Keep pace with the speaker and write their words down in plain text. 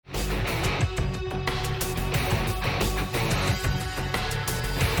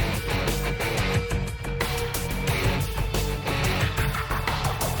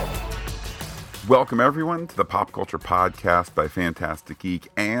Welcome, everyone, to the Pop Culture Podcast by Fantastic Geek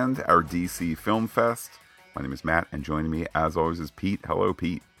and our DC Film Fest. My name is Matt, and joining me, as always, is Pete. Hello,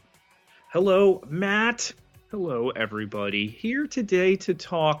 Pete. Hello, Matt. Hello, everybody. Here today to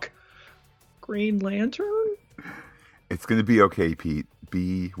talk Green Lantern? It's going to be okay, Pete.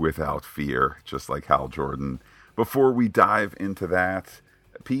 Be without fear, just like Hal Jordan. Before we dive into that,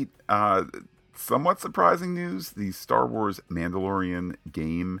 Pete, somewhat surprising news. The Star Wars Mandalorian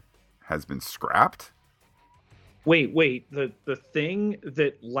game has been scrapped. Wait. The thing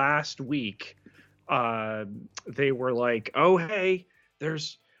that last week they were like, oh, hey,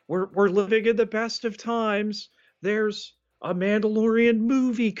 we're living in the best of times. There's a Mandalorian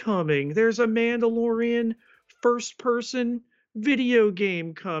movie coming. There's a Mandalorian first-person video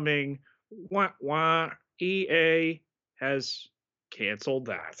game coming. Wah. EA has canceled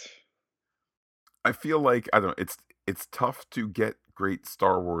that. I feel like, I don't know, it's tough to get great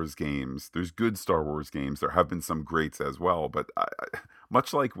Star Wars games. There's good Star Wars games. There have been some greats as well, but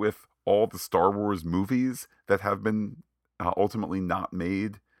much like with all the Star Wars movies that have been ultimately not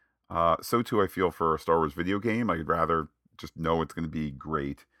made, so too I feel for a Star Wars video game. I'd rather just know it's going to be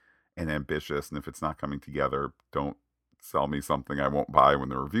great and ambitious, and if it's not coming together, don't sell me something I won't buy when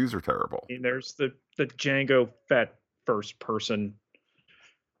the reviews are terrible. I mean, there's the Jango Fett first-person,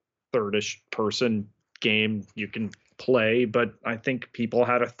 third-ish person game you can play, but I think people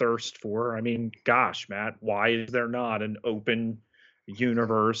had a thirst for. I mean, gosh, Matt, why is there not an open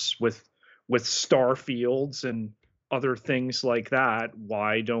universe with star fields and other things like that?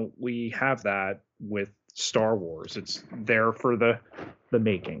 Why don't we have that with Star Wars? It's there for the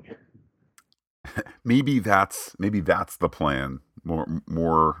making. Maybe that's the plan.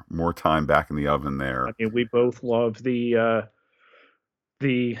 More time back in the oven there. I mean, we both love the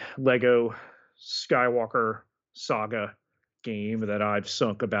Lego Skywalker saga game that I've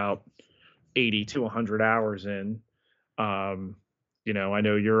sunk about 80 to 100 hours in. I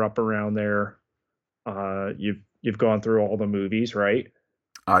know you're up around there. You've gone through all the movies, right?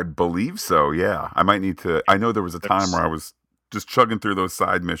 I believe so, yeah. I might need to. I know there was a time where I was just chugging through those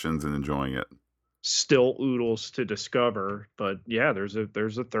side missions and enjoying it. Still oodles to discover, but yeah, there's a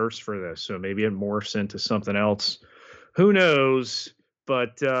thirst for this. So maybe it morphs into something else. Who knows?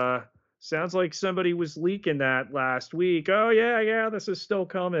 But sounds like somebody was leaking that last week. Oh yeah, this is still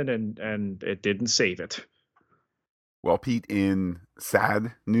coming, and it didn't save it. Well, Pete, in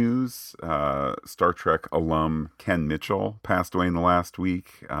sad news, Star Trek alum Ken Mitchell passed away in the last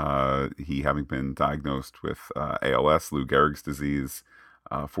week. He having been diagnosed with ALS, Lou Gehrig's disease,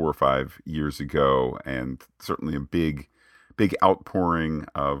 4 or 5 years ago, and certainly a big outpouring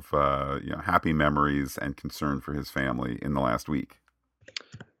of happy memories and concern for his family in the last week.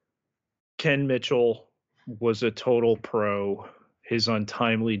 Ken Mitchell was a total pro. His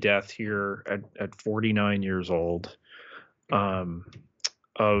untimely death here at 49 years old of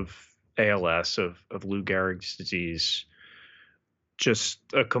ALS, of Lou Gehrig's disease, just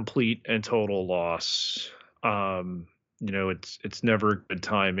a complete and total loss. It's never good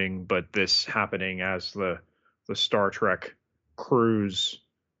timing, but this happening as the Star Trek cruise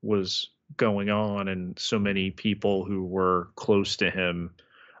was going on, and so many people who were close to him,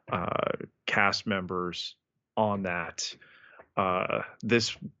 cast members on that.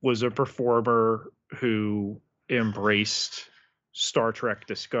 This was a performer who embraced Star Trek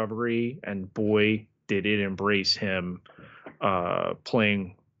Discovery, and boy, did it embrace him,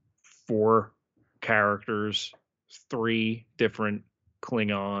 playing 4 characters, 3 different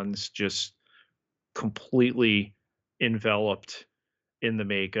Klingons, just completely enveloped in the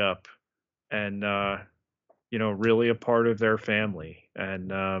makeup, and really a part of their family.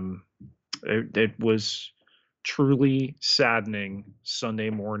 And it was truly saddening Sunday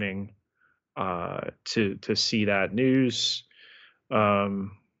morning to see that news. But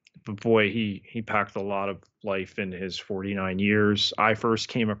boy, he packed a lot of life in his 49 years. I first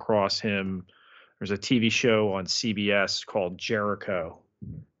came across him. There's a TV show on CBS called Jericho,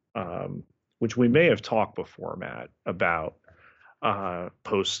 which we may have talked before, Matt, about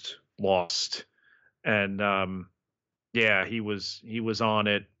post Lost. And he was on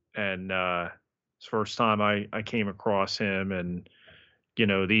it, and it's the first time I came across him. And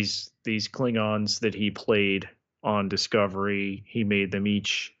these Klingons that he played on Discovery, he made them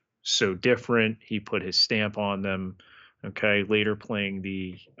each so different. He put his stamp on them. Okay, later playing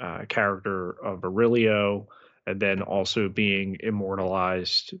the character of Aurelio, and then also being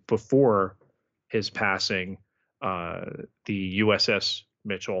immortalized before his passing, the USS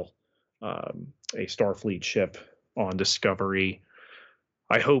Mitchell, a Starfleet ship on Discovery.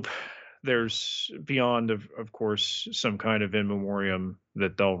 I hope there's, beyond of course, some kind of in memoriam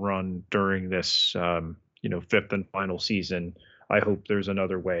that they'll run during this, fifth and final season. I hope there's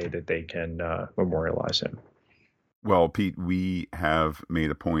another way that they can memorialize him. Well, Pete, we have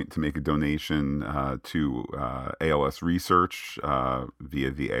made a point to make a donation to ALS Research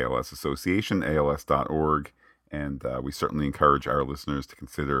via the ALS Association, als.org. And we certainly encourage our listeners to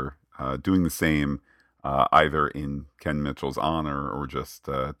consider doing the same, either in Ken Mitchell's honor or just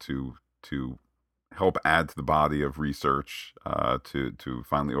to help add to the body of research to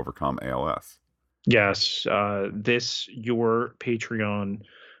finally overcome ALS. Yes, this your Patreon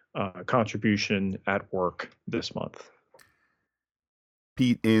contribution at work this month.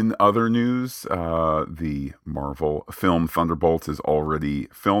 Pete, in other news, the Marvel film Thunderbolts is already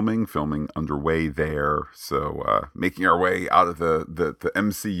filming underway there. So making our way out of the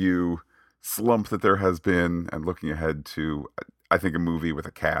MCU slump that there has been and looking ahead to, I think, a movie with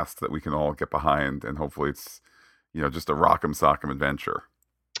a cast that we can all get behind. And hopefully it's, just a rock'em sock'em adventure.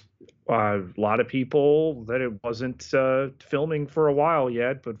 A lot of people that it wasn't filming for a while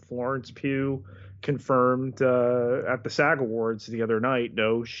yet, but Florence Pugh confirmed at the SAG Awards the other night,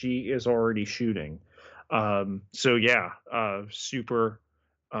 no, she is already shooting. So yeah, super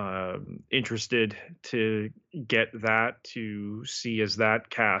interested to get that, to see as that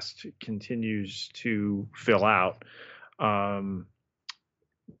cast continues to fill out. I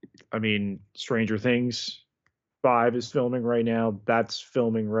mean, Stranger Things 5 is filming right now. That's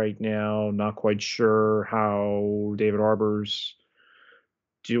filming right now. Not quite sure how David Harbour's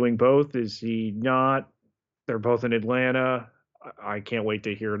doing both. Is he not? They're both in Atlanta. I can't wait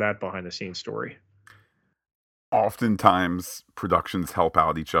to hear that behind the scenes story. Oftentimes, productions help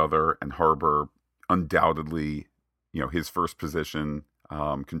out each other, and Harbour undoubtedly, his first position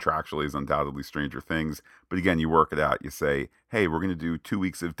contractually is undoubtedly Stranger Things. But again, you work it out. You say, hey, we're going to do 2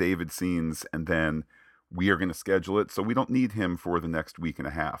 weeks of David scenes, and then we are going to schedule it so we don't need him for the next week and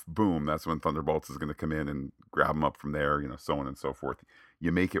a half. Boom, that's when Thunderbolts is going to come in and grab him up from there, so on and so forth.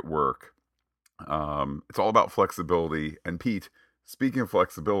 You make it work. It's all about flexibility. And Pete, speaking of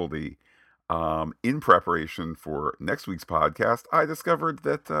flexibility, in preparation for next week's podcast, I discovered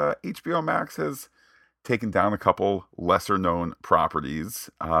that HBO Max has taken down a couple lesser known properties.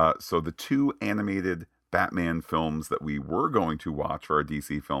 So the 2 animated Batman films that we were going to watch for our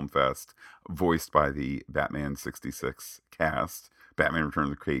DC Film Fest, voiced by the Batman 66 cast, Batman Return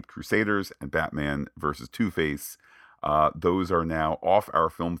of the Caped Crusaders and Batman vs. Two-Face, those are now off our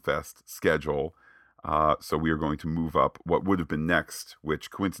Film Fest schedule. So we are going to move up what would have been next, which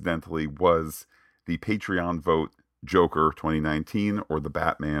coincidentally was the Patreon vote Joker 2019 or the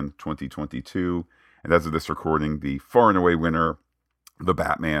Batman 2022. And as of this recording, the far and away winner, the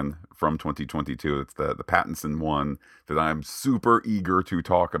Batman from 2022. It's the Pattinson one that I'm super eager to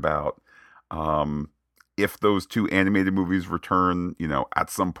talk about. If those 2 animated movies return,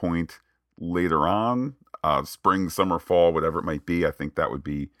 at some point later on, spring, summer, fall, whatever it might be, I think that would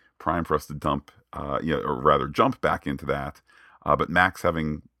be prime for us to dump, or rather jump back into that. But Max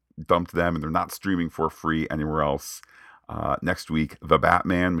having dumped them and they're not streaming for free anywhere else. Next week, The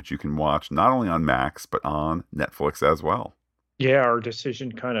Batman, which you can watch not only on Max, but on Netflix as well. Yeah, our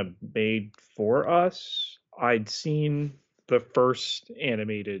decision kind of made for us. I'd seen the first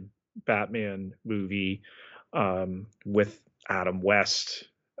animated Batman movie with Adam West.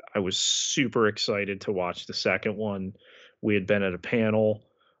 I was super excited to watch the second one. We had been at a panel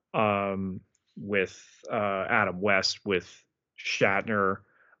with Adam West, with Shatner,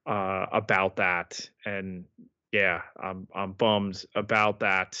 about that, and yeah, I'm bummed about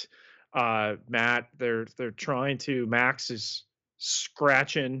that. Matt, they're trying to. Max is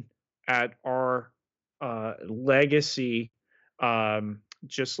scratching at our legacy,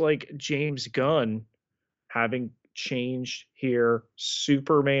 just like James Gunn having changed here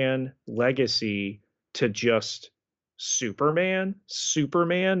Superman Legacy to just Superman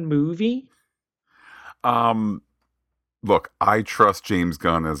movie. Look, I trust James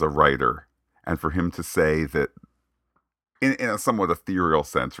Gunn as a writer, and for him to say that in a somewhat ethereal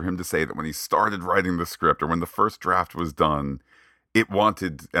sense, for him to say that when he started writing the script or when the first draft was done, it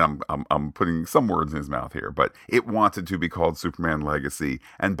wanted, and I'm putting some words in his mouth here, but it wanted to be called Superman Legacy.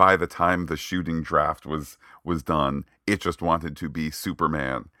 And by the time the shooting draft was done, it just wanted to be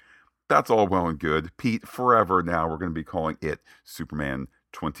Superman. That's all well and good. Pete, forever now, we're going to be calling it Superman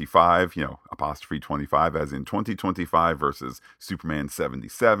 25, apostrophe 25, as in 2025 versus Superman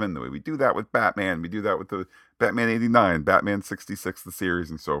 77. The way we do that with Batman, we do that with the Batman 89, Batman 66, the series,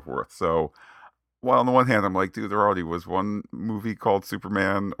 and so forth. So, while on the one hand, I'm like, dude, there already was one movie called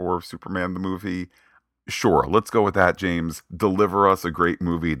Superman or Superman the movie. Sure, let's go with that, James. Deliver us a great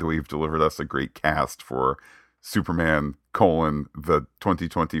movie the way you've delivered us a great cast for Superman colon the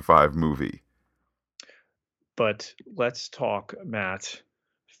 2025 movie. But let's talk, Matt.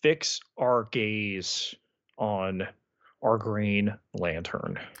 Fix our gaze on our Green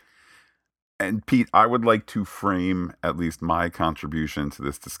Lantern. And Pete, I would like to frame at least my contribution to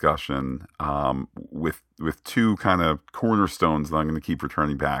this discussion with two kind of cornerstones that I'm going to keep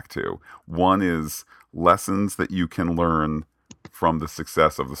returning back to. One is lessons that you can learn from the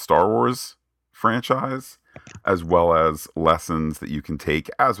success of the Star Wars franchise, as well as lessons that you can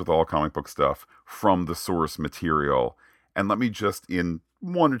take, as with all comic book stuff, from the source material. And let me just, in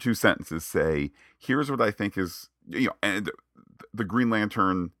one or two sentences, say, here's what I think is, and the Green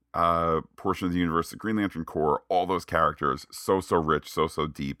Lantern portion of the universe, the Green Lantern Corps, all those characters, so rich, so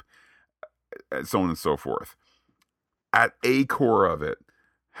deep, so on and so forth. At a core of it,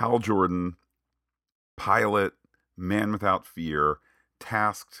 Hal Jordan, pilot, man without fear,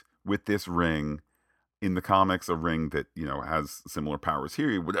 tasked with this ring. In the comics, a ring that has similar powers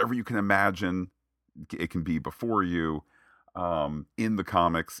here. Whatever you can imagine, it can be before you. In the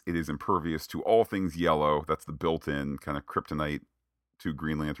comics, it is impervious to all things yellow. That's the built-in kind of kryptonite to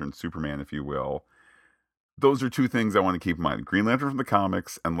Green Lantern, Superman, if you will. Those are two things I want to keep in mind. Green Lantern from the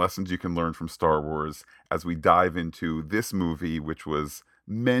comics and lessons you can learn from Star Wars as we dive into this movie, which was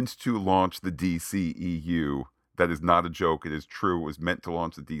meant to launch the DCEU. That is not a joke. It is true. It was meant to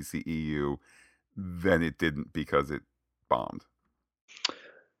launch the DCEU. Then it didn't because it bombed.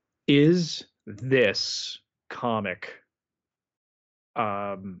 Is this comic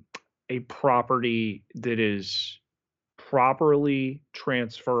a property that is properly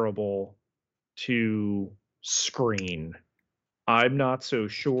transferable to screen? I'm not so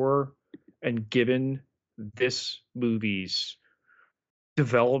sure. And given this movie's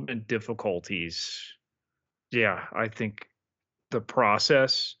development difficulties, yeah, I think the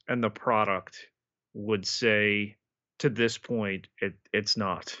process and the product would say to this point it's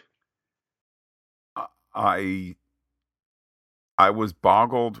not. I was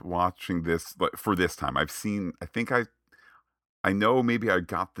boggled watching this for this time. I know maybe I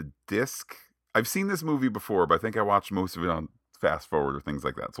got the disc. I've seen this movie before, but I think I watched most of it on fast forward or things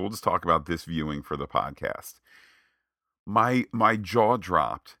like that. So we'll just talk about this viewing for the podcast. My jaw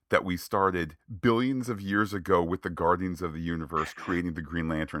dropped that we started billions of years ago with the Guardians of the Universe creating the Green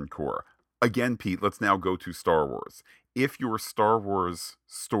Lantern Corps. Again, Pete, let's now go to Star Wars. If your Star Wars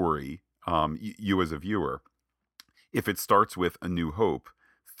story, you as a viewer, if it starts with A New Hope,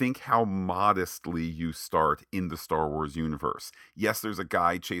 think how modestly you start in the Star Wars universe. Yes, there's a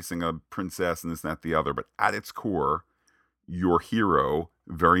guy chasing a princess and this and that, the other, but at its core, your hero,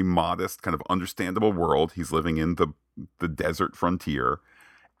 very modest, kind of understandable world. He's living in the desert frontier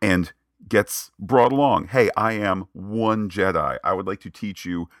and gets brought along. Hey, I am one Jedi. I would like to teach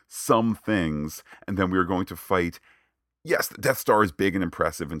you some things, and then we're going to fight. Yes, the Death Star is big and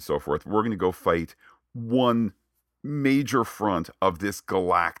impressive and so forth. We're going to go fight one major front of this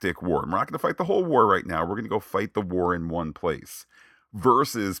galactic war. And we're not going to fight the whole war right now. We're going to go fight the war in one place.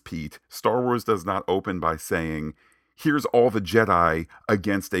 Versus, Pete, Star Wars does not open by saying, here's all the Jedi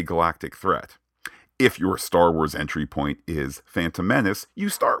against a galactic threat. If your Star Wars entry point is Phantom Menace, you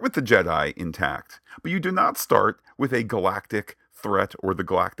start with the Jedi intact. But you do not start with a galactic threat or the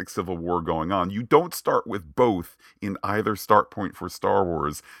galactic civil war going on. You don't start with both in either start point for Star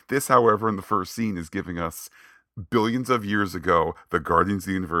Wars. This, however, in the first scene is giving us billions of years ago, the Guardians of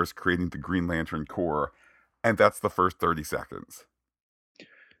the Universe creating the Green Lantern Corps. And that's the first 30 seconds.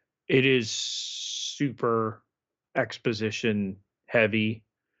 It is super exposition heavy.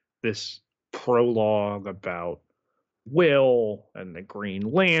 This prologue about Will and the Green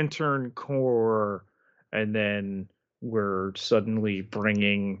Lantern Corps, and then we're suddenly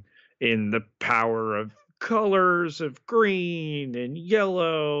bringing in the power of colors of green and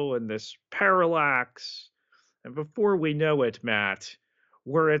yellow and this parallax. And before we know it, Matt,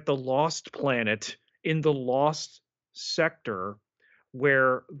 we're at the Lost Planet in the Lost Sector,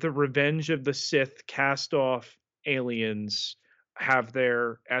 where the Revenge of the Sith cast off aliens have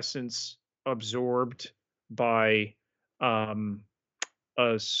their essence absorbed by a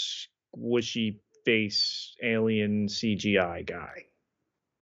squishy face alien CGI guy.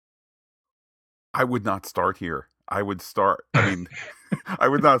 I would not start here. I would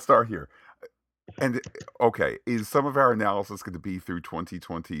not start here. And okay, is some of our analysis going to be through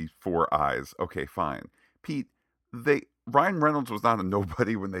 2024 eyes? Okay, fine. Pete, Ryan Reynolds was not a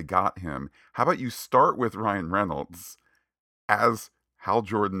nobody when they got him. How about you start with Ryan Reynolds as Hal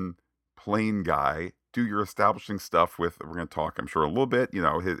Jordan, plain guy, do your establishing stuff with, we're going to talk, I'm sure, a little bit,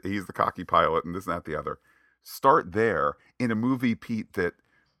 he's the cocky pilot and this and that, the other. Start there in a movie, Pete, that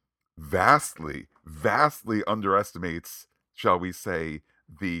vastly vastly underestimates, shall we say,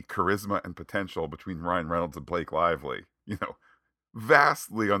 the charisma and potential between Ryan Reynolds and Blake Lively.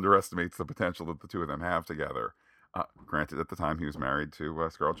 Vastly underestimates the potential that the two of them have together. Granted, at the time he was married to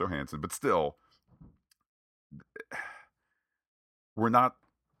Scarlett Johansson, but still, we're not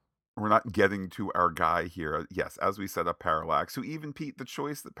we're not getting to our guy here. Yes, as we set up Parallax, who even Pete, the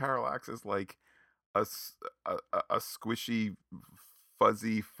choice that Parallax is like a squishy,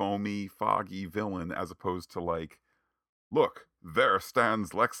 fuzzy, foamy, foggy villain, as opposed to like, look, there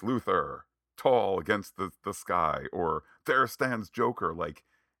stands Lex Luthor, tall against the sky, or there stands Joker. Like,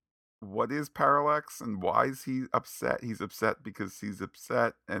 what is Parallax and why is he upset? He's upset because he's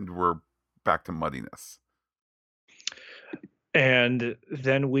upset, and we're back to muddiness. And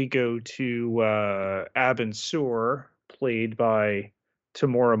then we go to Abin Sur, played by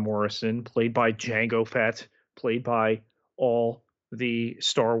Tamora Morrison, played by Jango Fett, played by all the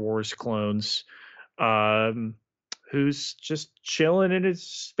Star Wars clones, um, who's just chilling in his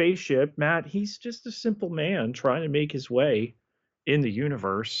spaceship. Matt, he's just a simple man trying to make his way in the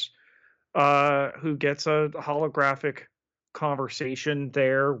universe, who gets a holographic conversation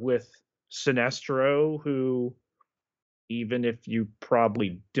there with Sinestro, who, even if you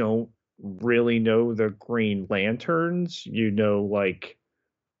probably don't really know the Green Lanterns, like,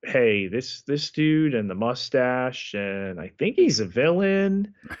 hey, this dude and the mustache, and I think he's a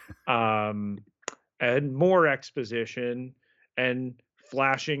villain. Um, and more exposition and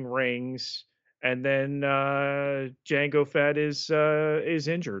flashing rings, and then Jango Fett is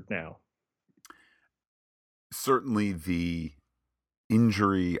injured now. Certainly, the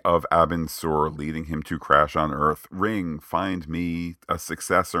injury of Abin Sur leading him to crash on Earth, Ring, find me a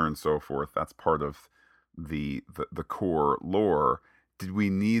successor, and so forth. That's part of the core lore. Did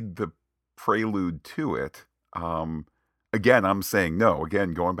we need the prelude to it? Again, I'm saying no.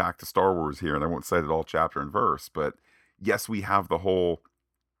 Again, going back to Star Wars here, and I won't cite it all chapter and verse, but yes, we have the whole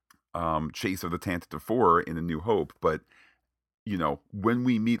chase of the Tantive Four in A New Hope, but when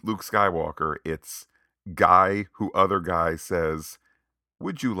we meet Luke Skywalker, it's guy who other guy says,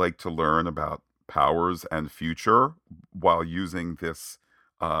 would you like to learn about powers and future while using this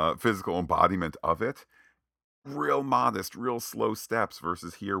physical embodiment of it? Real modest, real slow steps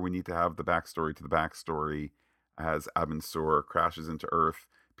versus here we need to have the backstory to the backstory as Abin Sur crashes into Earth.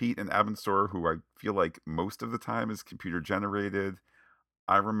 Pete and Abin Sur, who I feel like most of the time is computer generated.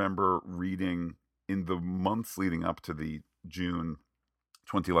 I remember reading in the months leading up to the June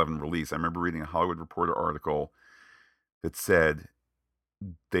 2011 release, I remember reading a Hollywood Reporter article that said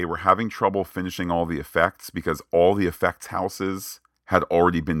they were having trouble finishing all the effects because all the effects houses had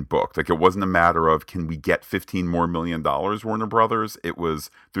already been booked. Like, it wasn't a matter of, can we get $15 more million, Warner Brothers? It was,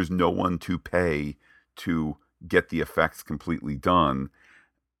 there's no one to pay to get the effects completely done,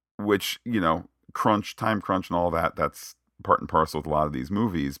 which, time crunch and all that, that's part and parcel with a lot of these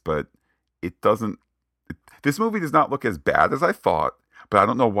movies, but it doesn't, this movie does not look as bad as I thought, but I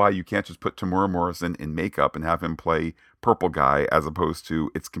don't know why you can't just put Tamura Morrison in makeup and have him play Purple Guy as opposed to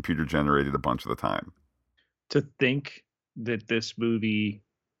it's computer generated a bunch of the time. To think that this movie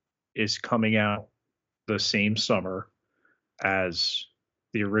is coming out the same summer as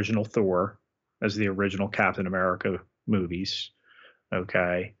the original Thor, as the original Captain America movies,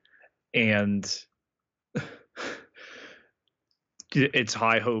 okay? And it's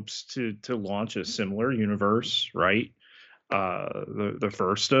high hopes to launch a similar universe, right? The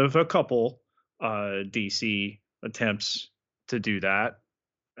first of a couple DC attempts to do that.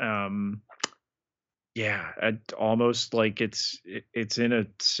 Um, yeah, almost like it's in a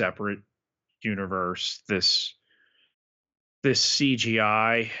separate universe. This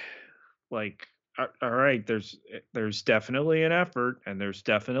CGI, like, all right, there's definitely an effort and there's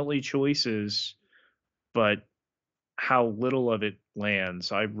definitely choices, but how little of it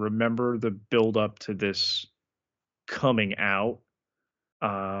lands. I remember the build up to this coming out,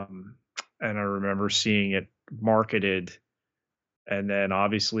 um, and I remember seeing it marketed, and then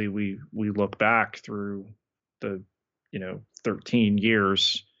obviously we look back through the 13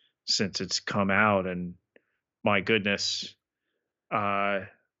 years since it's come out, and my goodness, uh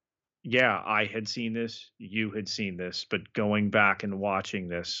yeah, I had seen this, you had seen this, but going back and watching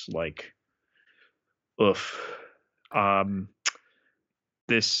this, like, oof, um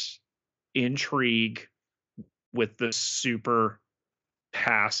this intrigue with the super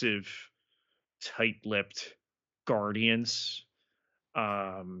passive, tight-lipped Guardians.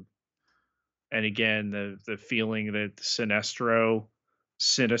 Um, and again, the feeling that Sinestro,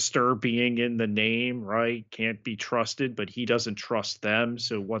 sinister being in the name, right, can't be trusted, but he doesn't trust them.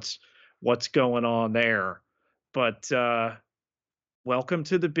 So what's going on there? But welcome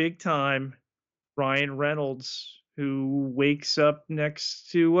to the big time. Ryan Reynolds, who wakes up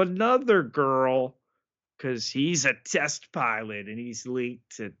next to another girl because he's a test pilot and he's late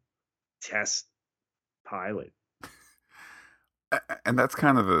to test pilot. And that's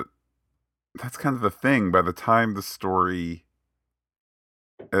kind of the thing. By the time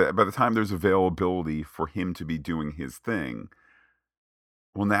there's availability for him to be doing his thing,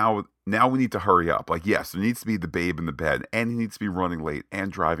 well, now we need to hurry up. Like, yes, there needs to be the babe in the bed, and he needs to be running late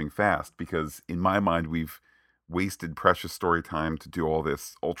and driving fast because, in my mind, we've wasted precious story time to do all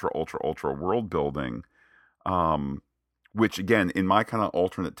this ultra world building. Um, which again, in my kind of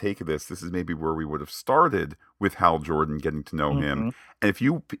alternate take of this is maybe where we would have started with Hal Jordan, getting to know him. Mhm. And if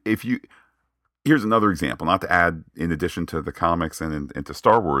you, here's another example, not to add in addition to the comics and to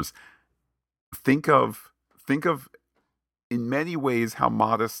Star Wars. Think of in many ways how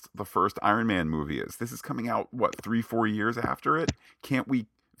modest the first Iron Man movie is. This is coming out what 3 4 years after it. Can't we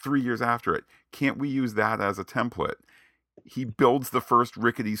 3 years after it? Can't we use that as a template? He builds the first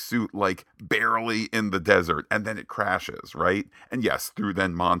rickety suit like barely in the desert and then it crashes, right? And yes, through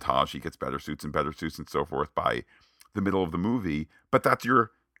then montage he gets better suits and so forth by the middle of the movie, but that's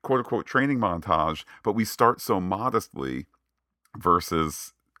your quote unquote training montage. But we start so modestly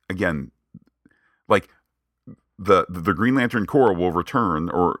versus, again, like the Green Lantern Corps will return,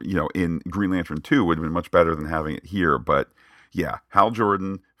 or in Green Lantern 2 would have been much better than having it here. But yeah, Hal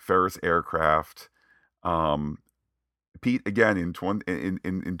Jordan, Ferris Aircraft, um, Pete, again in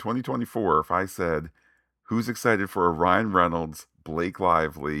 2024, if I said who's excited for a Ryan Reynolds, Blake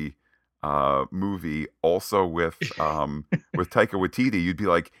Lively movie, also with Taika Waititi, you'd be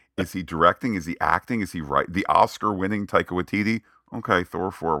like, is he directing? Is he acting? Is he right? The Oscar-winning Taika Waititi. Okay,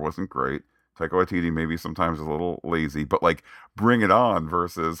 Thor 4 wasn't great. Taika Waititi maybe sometimes a little lazy, but like, bring it on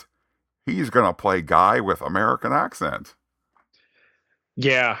versus he's gonna play guy with American accent.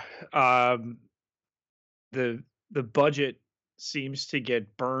 Yeah. Um, the the budget seems to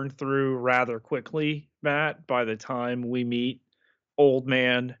get burned through rather quickly, Matt, by the time we meet old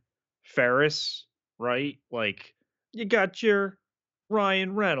man Ferris, right? Like, you got your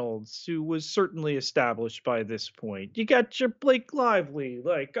Ryan Reynolds, who was certainly established by this point. You got your Blake Lively,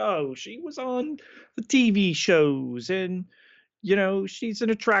 like, oh, she was on the TV shows and she's an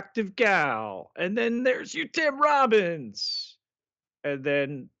attractive gal. And then there's your Tim Robbins. And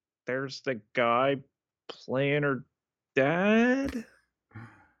then there's the guy playing her dad?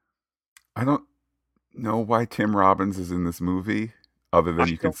 I don't know why Tim Robbins is in this movie, other I than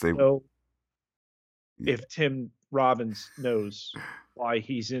you can don't say, know yeah, if Tim Robbins knows why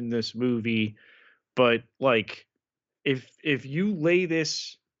he's in this movie, but, like, if you lay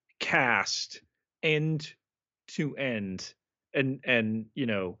this cast end to end and,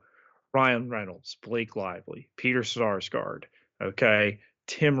 Ryan Reynolds, Blake Lively, Peter Sarsgaard, okay,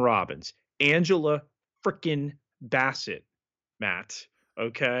 Tim Robbins, Angela frickin' Bassett, Matt,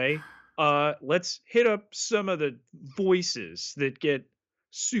 okay? Let's hit up some of the voices that get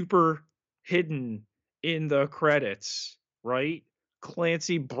super hidden in the credits, right?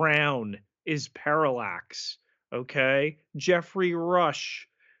 Clancy Brown is Parallax, okay? Jeffrey Rush,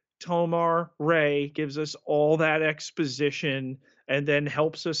 Tomar Ray gives us all that exposition and then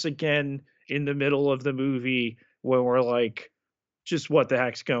helps us again in the middle of the movie when we're like, just what the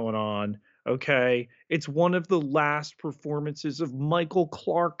heck's going on? Okay. It's one of the last performances of Michael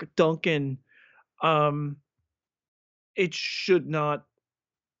Clark Duncan. Um, it should not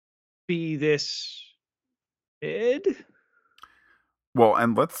be this mid. well,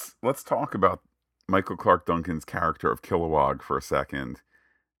 and let's talk about Michael Clark Duncan's character of Kilowog for a second.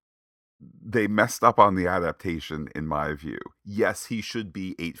 They messed up on the adaptation, in my view. Yes, he should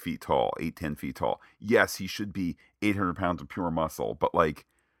be 8 feet tall, 8 10 feet tall. Yes, he should be 800 pounds of pure muscle. But like,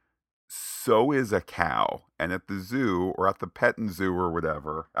 so is a cow. And at the zoo or at the petting zoo or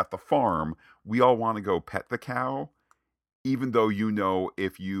whatever, at the farm, we all want to go pet the cow, even though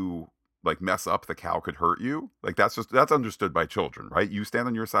if you like mess up, the cow could hurt you. Like, that's understood by children, right? You stand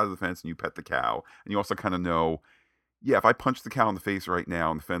on your side of the fence and you pet the cow, and you also kind of know, yeah, if I punch the cow in the face right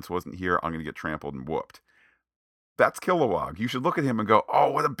now and the fence wasn't here, I'm gonna get trampled and whooped. That's Kilowog. You should look at him and go,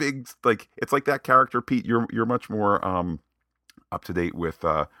 "Oh, what a big like." It's like that character, Pete. You're much more up to date with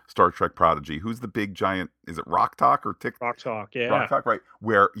Star Trek Prodigy. Who's the big giant? Is it Rock Talk or Tick Rock Talk. Rock Yeah. Talk? Right,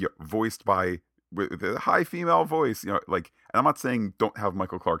 where voiced by with a high female voice. Like, and I'm not saying don't have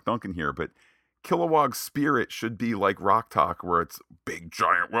Michael Clark Duncan here, but Kilowog's spirit should be like Rock Talk, where it's big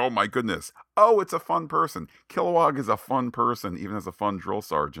giant. Well, my goodness. Oh, it's a fun person. Kilowog is a fun person, even as a fun drill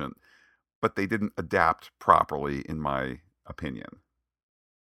sergeant. But they didn't adapt properly, in my opinion.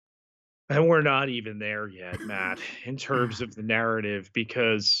 And we're not even there yet, Matt, in terms of the narrative,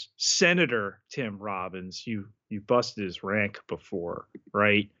 because Senator Tim Robbins, you busted his rank before,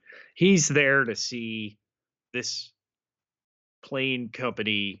 right? He's there to see this plane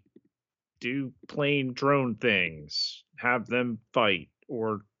company do plane drone things, have them fight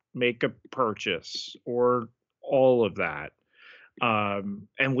or make a purchase or all of that.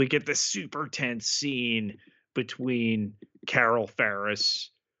 And we get this super tense scene between Carol Ferris,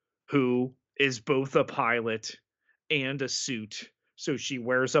 who is both a pilot and a suit. So she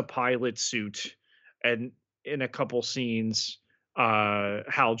wears a pilot suit, and in a couple scenes,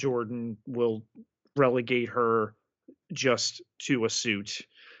 Hal Jordan will relegate her just to a suit.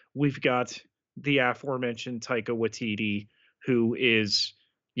 We've got the aforementioned Taika Waititi, who is,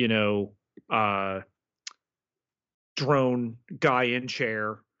 you know, uh, drone guy in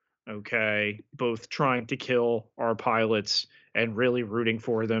chair, okay, both trying to kill our pilots and really rooting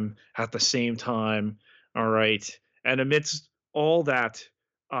for them at the same time. All right. And amidst all that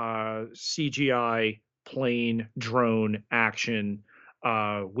CGI plane drone action,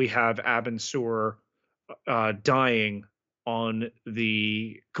 we have Abin Sur dying on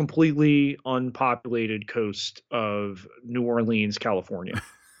the completely unpopulated coast of New Orleans, California.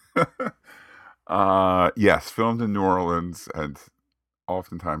 Yes, filmed in New Orleans and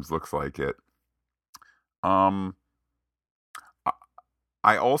oftentimes looks like it. Um, I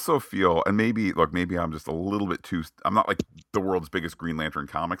I also feel, and maybe look, maybe I'm just a little bit too. I'm not like the world's biggest Green Lantern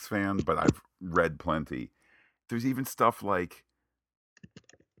comics fan, but I've read plenty. There's even stuff like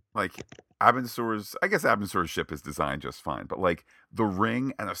Abinsur's. I guess Abinsur's ship is designed just fine, but like the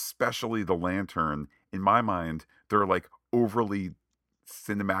ring and especially the lantern, in my mind, they're like overly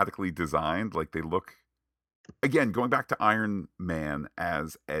cinematically designed. Like they look, again, going back to Iron Man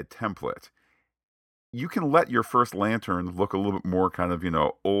as a template, you can let your first lantern look a little bit more kind of,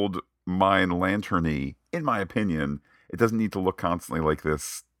 old mine lanterny, in my opinion. It doesn't need to look constantly like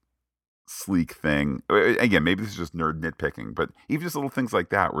this sleek thing. Again, maybe this is just nerd nitpicking, but even just little things like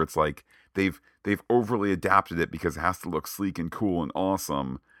that where it's like they've overly adapted it because it has to look sleek and cool and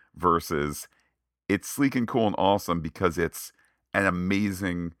awesome versus it's sleek and cool and awesome because it's an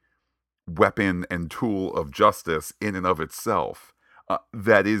amazing weapon and tool of justice in and of itself.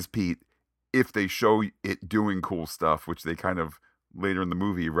 That is, Pete, if they show it doing cool stuff, which they kind of later in the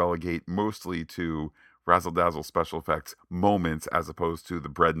movie relegate mostly to razzle dazzle special effects moments as opposed to the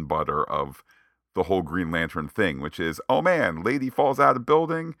bread and butter of the whole Green Lantern thing, which is, oh man, lady falls out of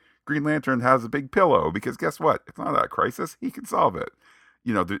building, Green Lantern has a big pillow because guess what? It's not a crisis. He can solve it.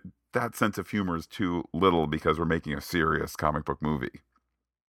 That sense of humor is too little because we're making a serious comic book movie.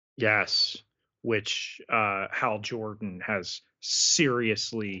 Yes, which Hal Jordan has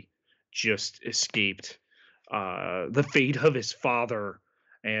seriously just escaped the fate of his father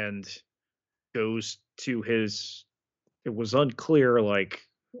and goes to his. It was unclear, like,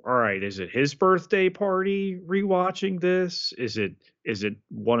 all right, is it his birthday party rewatching this? Is it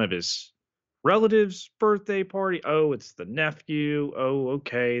one of his relatives' birthday party? Oh, it's the nephew. Oh,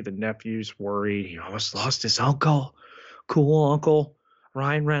 okay, the nephew's worried. He almost lost his uncle. Cool uncle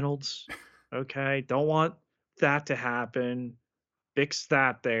Ryan Reynolds. Okay, don't want that to happen. Fix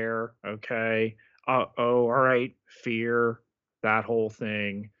that there. Okay. Oh, all right. Fear, that whole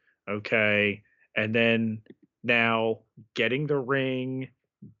thing. Okay. And then now getting the ring,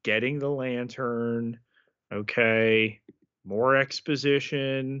 getting the lantern. Okay. More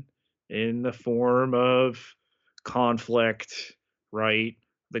exposition in the form of conflict, right?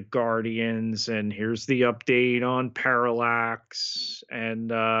 The Guardians, and here's the update on Parallax. And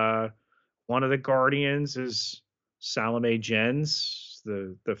one of the Guardians is Salome Jens,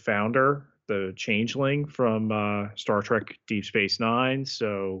 the founder, the changeling from Star Trek Deep Space Nine.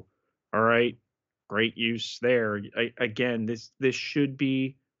 So, all right, great use there. Again, this should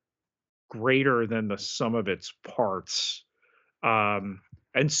be greater than the sum of its parts. And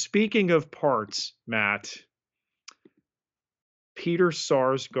speaking of parts, Matt, Peter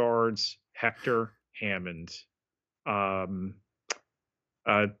Sarsgaard's Hector Hammond, um,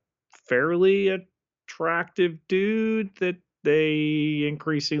 a fairly attractive dude that they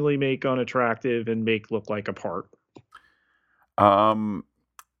increasingly make unattractive and make look like a part. Um,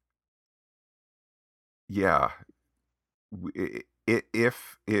 yeah.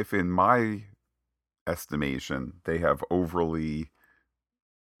 If in my estimation they've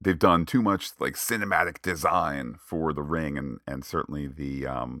done too much like cinematic design for the ring and certainly the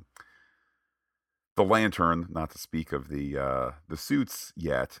lantern, not to speak of the suits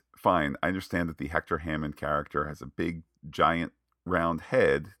yet. Fine, I understand that the Hector Hammond character has a big giant round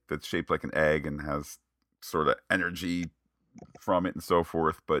head that's shaped like an egg and has sort of energy from it and so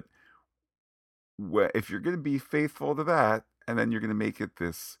forth, but if you're going to be faithful to that, and then you're going to make it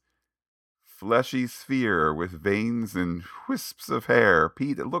this fleshy sphere with veins and wisps of hair,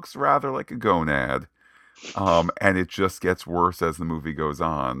 Pete, it looks rather like a gonad. And it just gets worse as the movie goes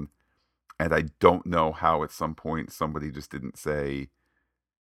on. And I don't know how at some point somebody just didn't say,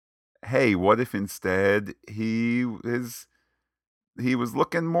 "Hey, what if instead he was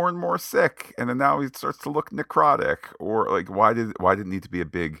looking more and more sick, and then now he starts to look necrotic?" Or like, why did it need to be a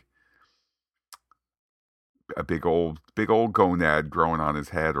big old gonad growing on his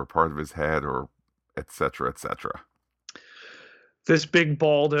head or part of his head, or etc. etc. This big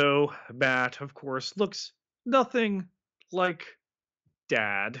Baldo, Matt, of course, looks nothing like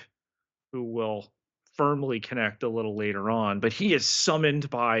Dad, who will firmly connect a little later on, but he is summoned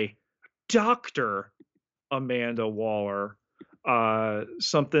by Dr. Amanda Waller.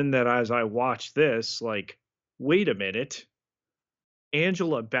 Something that as I watch this, like, wait a minute,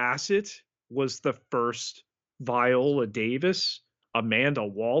 Angela Bassett was the first Viola Davis, Amanda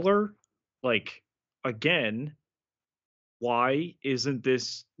Waller. Like, again, why isn't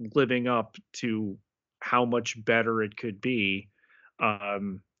this living up to how much better it could be,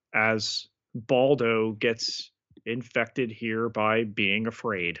 as Baldo gets infected here by being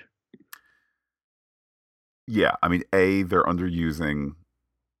afraid? Yeah, I mean, they're underusing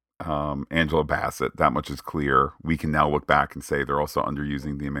Angela Bassett. That much is clear. We can now look back and say they're also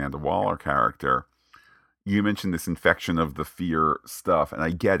underusing the Amanda Waller character. You mentioned this infection of the fear stuff, and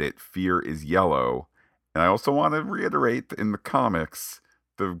I get it. Fear is yellow. And I also want to reiterate that in the comics,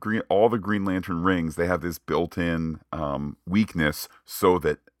 all the Green Lantern rings, they have this built-in weakness so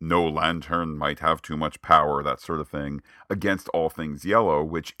that no lantern might have too much power, that sort of thing, against all things yellow,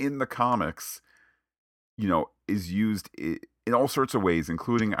 which in the comics, is used in all sorts of ways,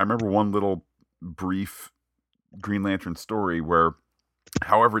 including, I remember one little brief Green Lantern story where,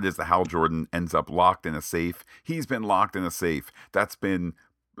 however it is that Hal Jordan ends up locked in a safe, he's been locked in a safe that's been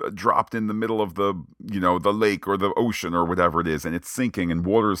dropped in the middle of the lake or the ocean or whatever it is, and it's sinking and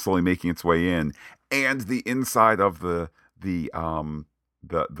water is slowly making its way in, and the inside of the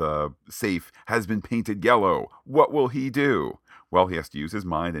safe has been painted yellow. What will he do? Well, he has to use his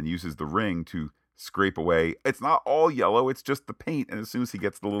mind and uses the ring to scrape away. It's not all yellow, it's just the paint. And as soon as he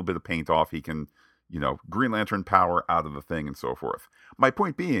gets the little bit of paint off, he can, Green Lantern power out of the thing and so forth. My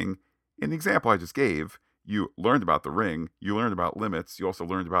point being, in the example I just gave, you learned about the ring, you learned about limits, you also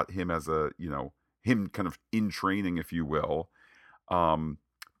learned about him as him kind of in training, if you will. Um,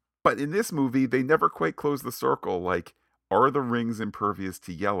 but in this movie, they never quite close the circle. Like, are the rings impervious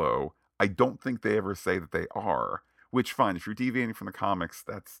to yellow? I don't think they ever say that they are. Which, fine, if you're deviating from the comics,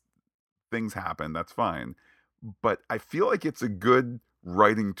 that's things happen. That's fine. But I feel like it's a good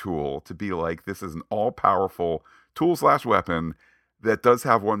writing tool to be like, this is an all powerful tool slash weapon that does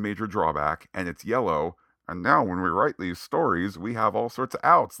have one major drawback, and it's yellow. And now, when we write these stories, we have all sorts of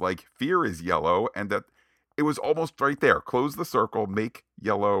outs. Like, fear is yellow, and that it was almost right there. Close the circle, make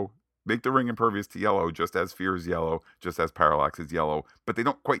the ring impervious to yellow, just as fear is yellow, just as parallax is yellow. But they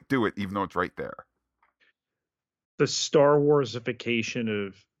don't quite do it, even though it's right there. The Star Warsification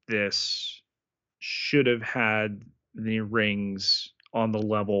of this should have had the rings on the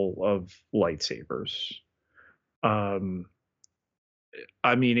level of lightsabers. Um,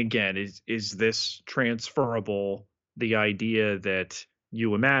 I mean, again, is this transferable? The idea that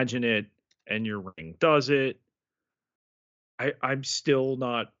you imagine it and your ring does it. I'm still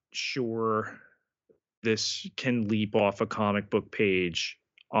not sure this can leap off a comic book page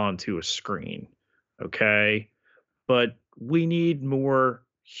onto a screen. Okay. But we need more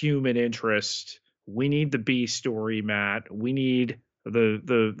human interest. We need the B story, Matt. We need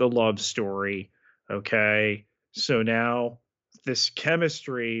the love story. Okay. So now this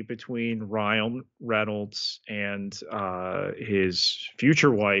chemistry between Ryan Reynolds and his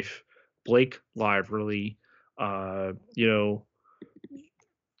future wife, Blake Lively, uh, you know,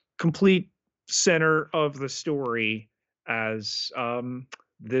 complete center of the story as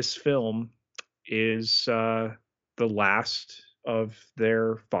this film is the last of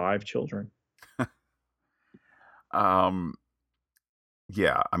their five children. Um,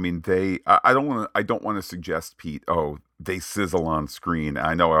 yeah, I mean, I don't want to suggest, Pete, oh, they sizzle on screen.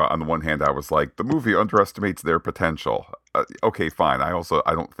 I know, on the one hand, I was like, the movie underestimates their potential. Okay, fine. I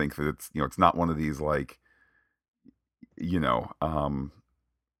don't think that it's not one of these, like, you know, um,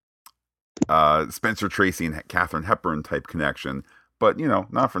 Spencer Tracy and Katharine Hepburn type connection. But,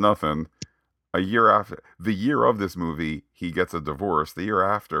 not for nothing. The year of this movie, he gets a divorce. The year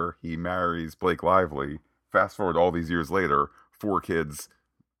after, he marries Blake Lively. Fast forward all these years later, four kids,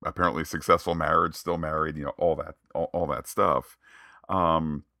 apparently successful marriage, still married, all that stuff.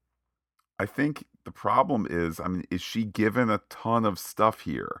 Um, I think the problem is, I mean, is she given a ton of stuff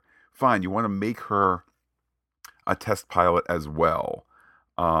here? Fine, you want to make her a test pilot as well,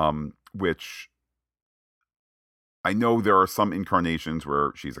 which I know there are some incarnations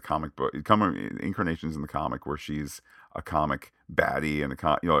where she's a comic book, incarnations in the comic where she's a comic baddie and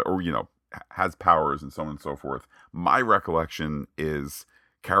or has powers and so on and so forth. My recollection is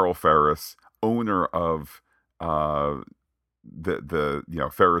Carol Ferris, owner of uh, the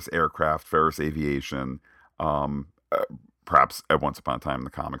Ferris Aircraft, Ferris Aviation. Um, uh, Perhaps at once upon a time in the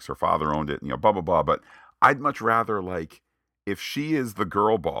comics, her father owned it. Blah blah blah. But I'd much rather like if she is the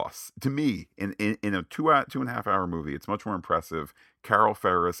girl boss. To me, in a 2.5 hour movie, it's much more impressive. Carol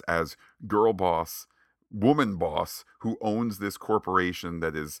Ferris as girl boss, woman boss who owns this corporation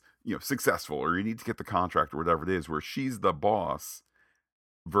that is successful, or you need to get the contract or whatever it is, where she's the boss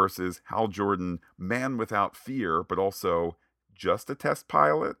versus Hal Jordan, man without fear, but also just a test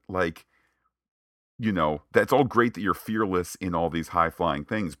pilot. Like, that's all great that you're fearless in all these high flying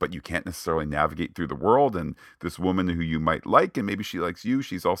things, but you can't necessarily navigate through the world. And this woman who you might like, and maybe she likes you,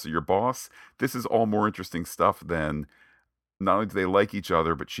 she's also your boss. This is all more interesting stuff than not only do they like each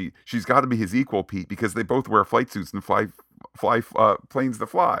other, but she's got to be his equal, Pete, because they both wear flight suits and fly planes to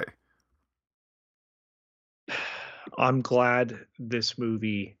fly. I'm glad this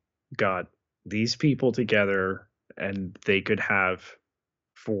movie got these people together and they could have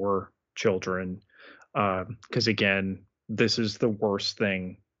 4 children. Because again, this is the worst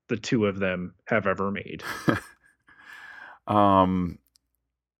thing the two of them have ever made. um,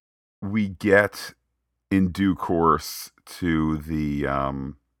 we get in due course to the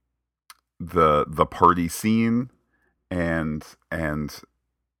party scene and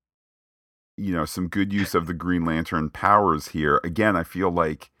some good use of the Green Lantern powers here. Again, I feel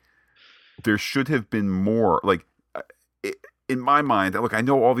like there should have been more. Like, in my mind, look, I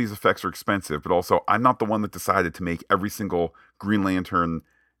know all these effects are expensive, but also I'm not the one that decided to make every single Green Lantern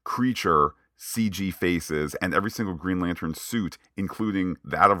creature CG faces and every single Green Lantern suit, including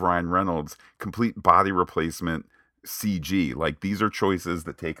that of Ryan Reynolds, complete body replacement CG. Like, these are choices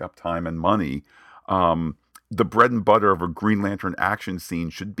that take up time and money. The bread and butter of a Green Lantern action scene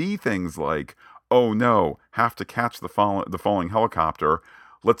should be things like, oh no, have to catch the falling helicopter.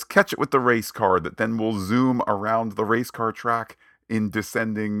 Let's catch it with the race car that then will zoom around the race car track in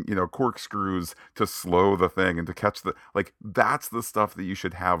descending, corkscrews to slow the thing and to catch that's the stuff that you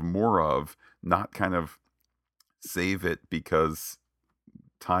should have more of, not kind of save it because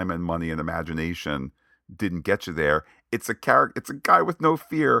time and money and imagination didn't get you there. It's a guy with no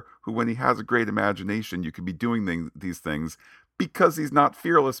fear who, when he has a great imagination, you could be doing these things because he's not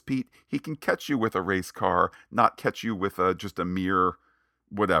fearless, Pete. He can catch you with a race car, not catch you with just a mere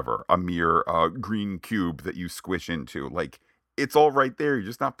green cube that you squish into. Like, it's all right there. You're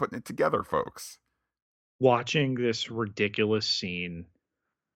just not putting it together, folks. Watching this ridiculous scene,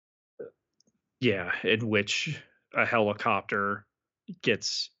 yeah, in which a helicopter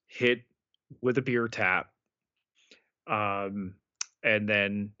gets hit with a beer tap, um, and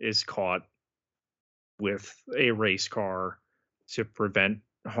then is caught with a race car to prevent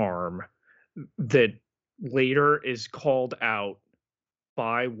harm, that later is called out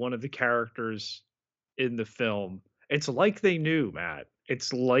by one of the characters in the film. It's like they knew, Matt.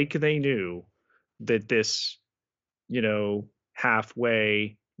 It's like they knew that this,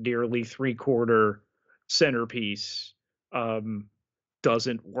 halfway, nearly three-quarter centerpiece um,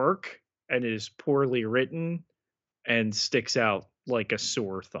 doesn't work and is poorly written and sticks out like a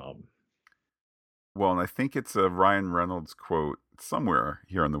sore thumb. Well, and I think it's a Ryan Reynolds quote somewhere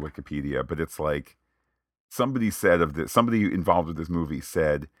here on the Wikipedia, but it's like somebody involved with this movie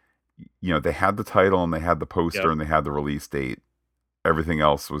said, they had the title and they had the poster Yep. and they had the release date. Everything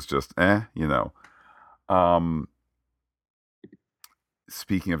else was just Um,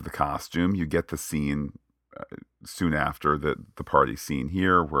 Speaking of the costume, you get the scene soon after the party scene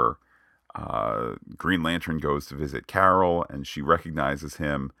here where Green Lantern goes to visit Carol and she recognizes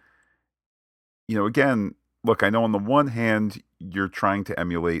him. Again, look, I know on the one hand you're trying to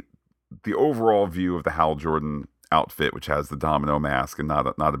emulate the overall view of the Hal Jordan outfit, which has the domino mask and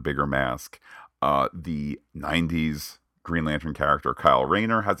not a bigger mask. The '90s Green Lantern character Kyle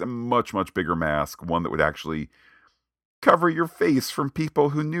Rayner has a much bigger mask, one that would actually cover your face from people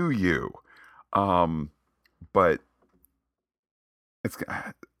who knew you. But it's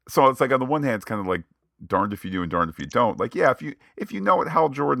so it's like on the one hand, it's kind of like darned if you do and darned if you don't. Like, yeah, if you know what Hal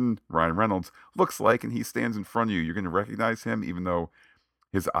Jordan, Ryan Reynolds, looks like and he stands in front of you, you're going to recognize him, even though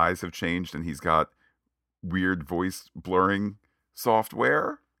his eyes have changed and he's got weird voice blurring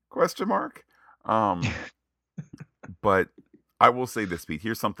software? Question mark. Um, but I will say this, Pete.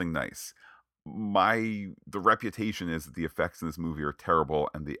 Here's something nice. the reputation is that the effects in this movie are terrible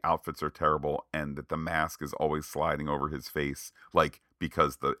and the outfits are terrible and that the mask is always sliding over his face, like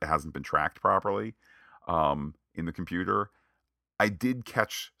because it hasn't been tracked properly in the computer. I did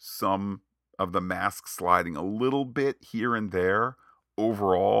catch some of the mask sliding a little bit here and there.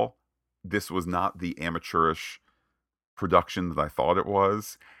 Overall, this was not the amateurish production that I thought it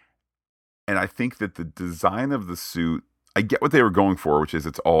was. And I think that the design of the suit, I get what they were going for, which is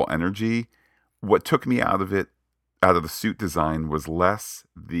it's all energy. What took me out of it, out of the suit design, was less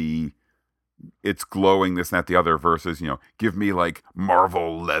the it's glowing this and that the other versus, give me like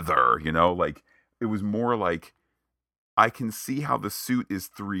Marvel leather, like it was more like I can see how the suit is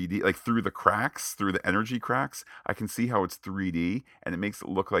 3D, like through the cracks, through the energy cracks. I can see how it's 3D and it makes it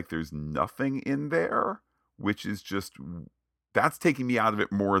look like there's nothing in there, which is just that's taking me out of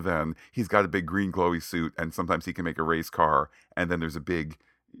it more than he's got a big green glowy suit and sometimes he can make a race car and then there's a big,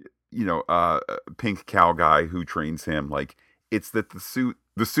 pink cow guy who trains him. Like it's that the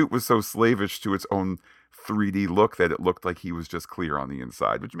suit was so slavish to its own 3D look that it looked like he was just clear on the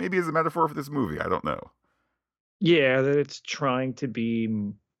inside, which maybe is a metaphor for this movie. I don't know. Yeah, that it's trying to be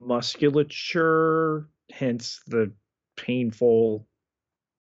musculature, hence the painful,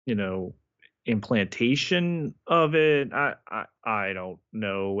 you know, implantation of it. I don't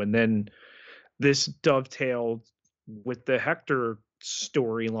know. And then this dovetailed with the Hector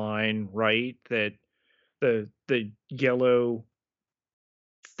storyline, right? That the yellow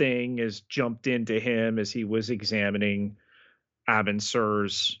thing has jumped into him as he was examining Abin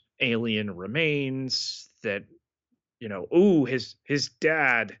Sur's alien remains. That ooh, his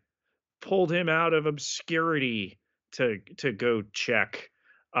dad pulled him out of obscurity to go check.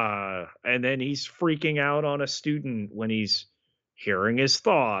 And then he's freaking out on a student when he's hearing his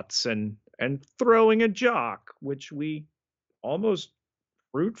thoughts and throwing a jock, which we almost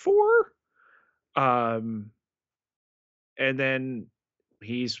root for. Um, and then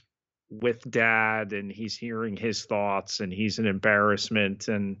he's with dad and he's hearing his thoughts and he's an embarrassment.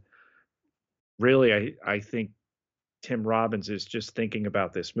 And really, I think Tim Robbins is just thinking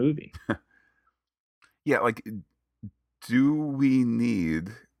about this movie. Yeah, like do we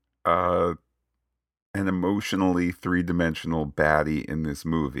need uh an emotionally three-dimensional baddie in this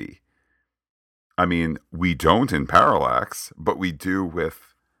movie? I mean, we don't in Parallax, but we do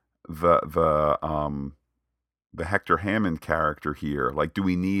with the Hector Hammond character here. Like, do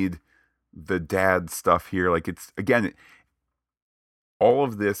we need the dad stuff here? Like, it's again, all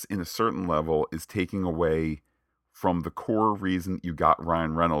of this in a certain level is taking away from the core reason you got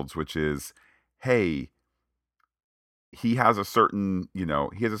Ryan Reynolds, which is, hey, he has a certain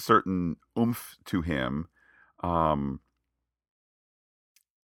oomph to him. Um,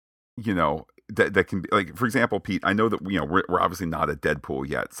 that can be like, for example, Pete, I know that we're obviously not at Deadpool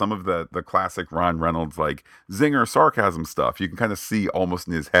yet. Some of the classic Ryan Reynolds like zinger sarcasm stuff you can kind of see almost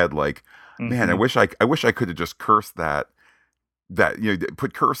in his head, like, man, I Hmm. wish I could have just cursed that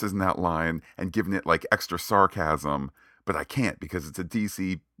put curses in that line and given it like extra sarcasm, but I can't because it's a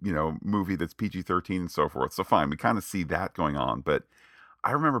DC movie that's PG-13 and so forth. So fine, we kind of see that going on. But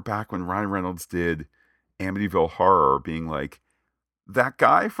I remember back when Ryan Reynolds did Amityville Horror, being like, that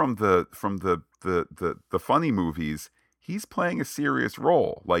guy from the funny movies, he's playing a serious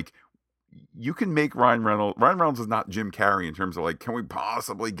role. Like, you can make Ryan Reynolds is not Jim Carrey in terms of like, can we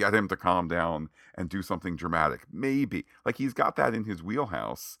possibly get him to calm down and do something dramatic? Maybe. Like, he's got that in his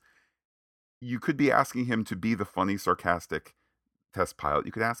wheelhouse. You could be asking him to be the funny, sarcastic test pilot.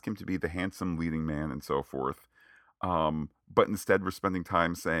 You could ask him to be the handsome leading man and so forth. But instead, we're spending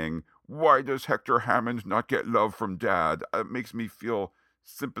time saying, why does Hector Hammond not get love from dad? It makes me feel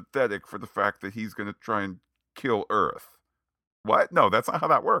sympathetic for the fact that he's going to try and kill Earth. What? No, that's not how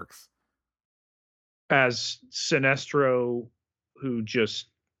that works. As Sinestro, who just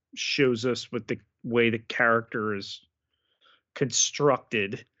shows us what the way the character is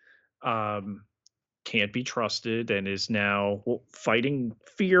constructed, um, can't be trusted and is now fighting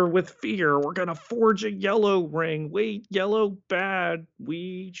fear with fear. We're gonna forge a yellow ring. Wait, yellow bad.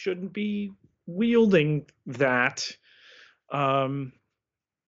 We shouldn't be wielding that. Um,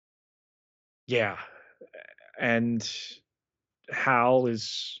 yeah, and Hal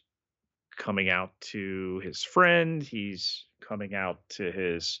is coming out to his friend. He's coming out to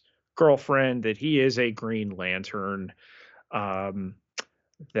his girlfriend that he is a Green Lantern. Um,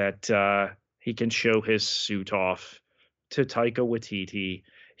 that he can show his suit off to Taika Waititi.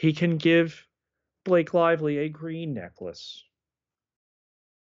 He can give Blake Lively a green necklace.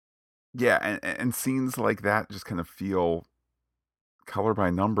 Yeah, and scenes like that just kind of feel color by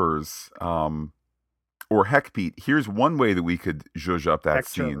numbers. Or heck, Pete, here's one way that we could zhuzh up that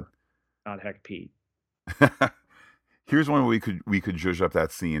scene. Hector. not Heck Pete. Here's one we could zhuzh up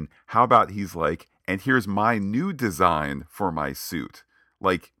that scene. How about he's like, and here's my new design for my suit.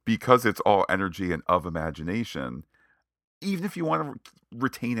 Like, because it's all energy and of imagination, even if you want to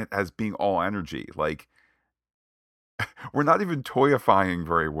retain it as being all energy, like, we're not even toyifying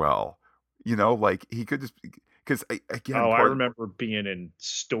very well. Like, he could just, because again, Oh, I part. remember being in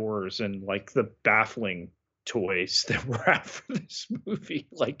stores and like the baffling toys that were out for this movie.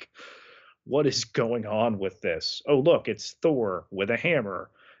 Like, what is going on with this? Oh, look, it's Thor with a hammer.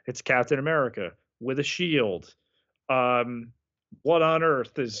 It's Captain America with a shield. Um, what on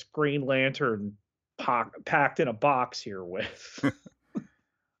earth is Green Lantern packed in a box here with?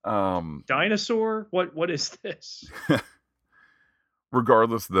 um Dinosaur? What is this?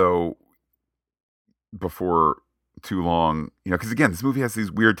 Regardless, though, before too long, because again, this movie has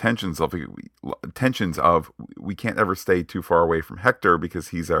these weird tensions of we can't ever stay too far away from Hector because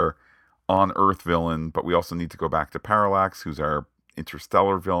he's our on Earth villain, but we also need to go back to Parallax, who's our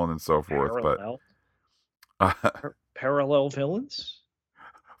interstellar villain, and so forth. But Parallel uh, parallel villains?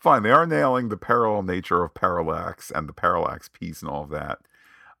 fine, they are nailing the parallel nature of Parallax and the Parallax piece and all of that.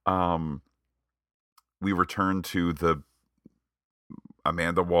 Um, we return to the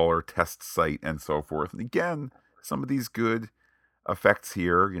Amanda Waller test site and so forth, and again, some of these good effects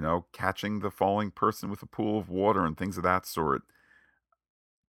here, catching the falling person with a pool of water and things of that sort.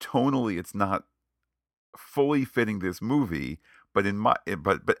 Tonally, it's not fully fitting this movie, but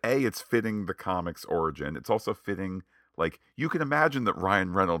but A, it's fitting the comics origin. It's also fitting, like, you can imagine that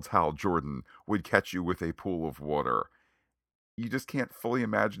Ryan Reynolds, Hal Jordan, would catch you with a pool of water. You just can't fully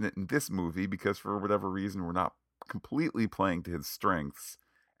imagine it in this movie because for whatever reason we're not completely playing to his strengths,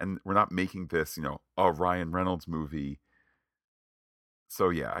 and we're not making this, a Ryan Reynolds movie. So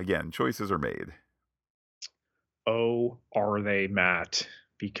yeah, again, choices are made. Oh, are they, Matt?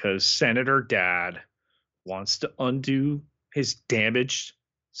 Because Senator Dad wants to undo his damaged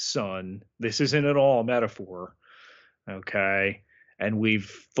son. This isn't at all a metaphor, okay? And we've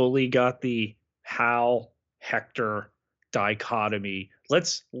fully got the Hal Hector dichotomy.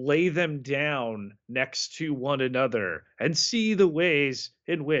 Let's lay them down next to one another and see the ways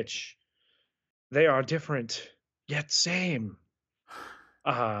in which they are different yet same.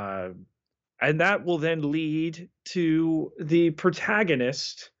 Uh, and that will then lead to the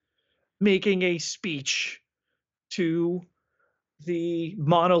protagonist making a speech to the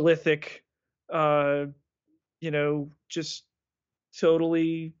monolithic, uh, just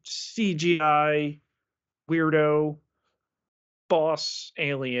totally CGI weirdo boss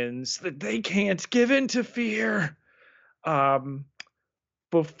aliens that they can't give in to fear, um,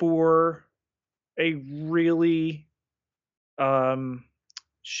 before a really, um,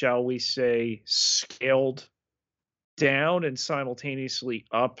 shall we say, scaled down and simultaneously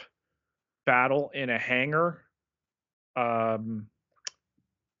up battle in a hangar. Um,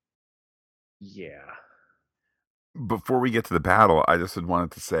 yeah. Before we get to the battle, I just had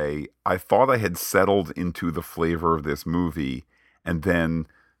wanted to say I thought I had settled into the flavor of this movie, and then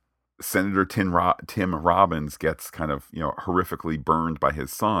Senator Tim Robbins gets kind of horrifically burned by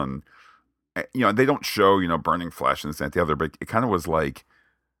his son. They don't show burning flesh and this and the other, but it kind of was like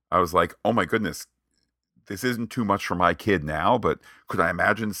I was like, oh my goodness, this isn't too much for my kid now. But could I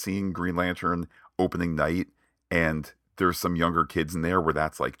imagine seeing Green Lantern opening night and there's some younger kids in there where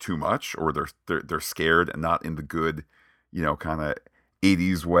that's like too much, or they're scared and not in the good, kind of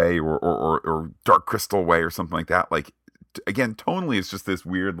 80s way or Dark Crystal way or something like that. Like, again, tonally, it's just this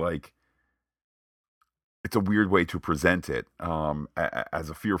weird, like, it's a weird way to present it, as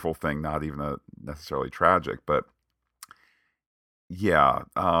a fearful thing, not even a necessarily tragic. But yeah,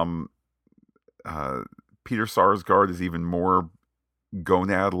 uh, Peter Sarsgaard is even more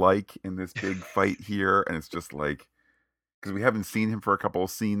gonad like in this big fight here, and it's just like, because we haven't seen him for a couple of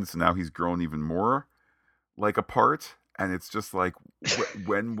scenes, so now he's grown even more like a part, and it's just like,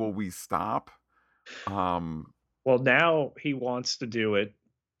 when will we stop? Um, Well, now he wants to do it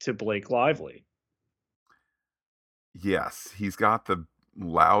to Blake Lively. yes, he's got the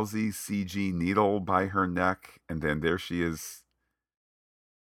lousy CG needle by her neck, and then there she is.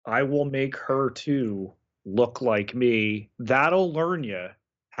 I will make her too look like me. That'll learn you,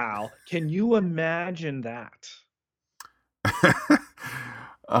 Hal. Can you imagine that?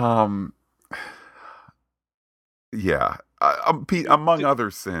 um, yeah, Pete, among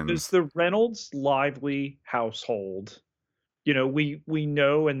other Does sins. the Reynolds Lively household, we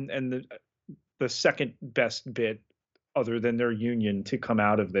know, and the second best bit other than their union to come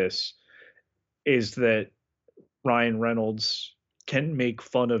out of this is that Ryan Reynolds can make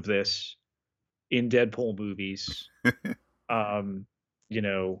fun of this in Deadpool movies. Um, you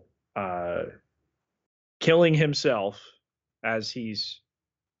know, uh, killing himself as he's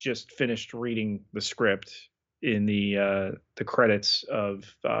just finished reading the script in the credits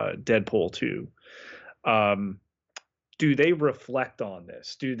of Deadpool 2. Um, do they reflect on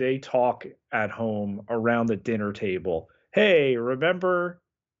this? Do they talk at home around the dinner table? Hey, remember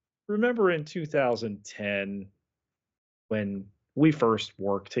in 2010 when we first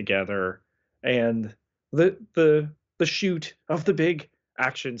worked together and the shoot of the big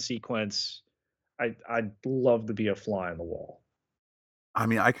action sequence. I'd love to be a fly on the wall. I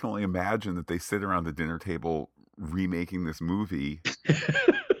mean, I can only imagine that they sit around the dinner table remaking this movie.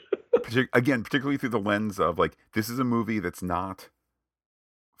 Again, particularly through the lens of like, this is a movie that's not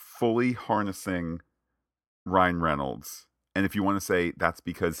fully harnessing Ryan Reynolds. And if you want to say that's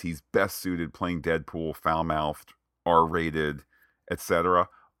because he's best suited playing Deadpool, foul mouthed, R rated, etc.,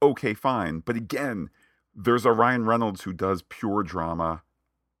 okay, fine. But again, there's a Ryan Reynolds who does pure drama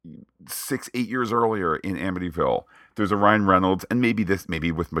 8 years earlier in Amityville. There's a Ryan Reynolds, and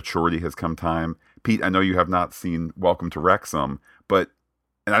maybe with maturity has come time. Pete, I know you have not seen Welcome to Wrexham, but,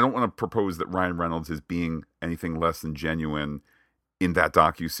 and I don't want to propose that Ryan Reynolds is being anything less than genuine in that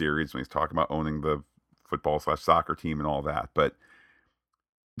docu-series when he's talking about owning the football/soccer team and all that. But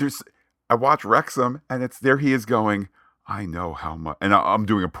there's, I watch Wrexham, and it's there he is going, I know how much, and I'm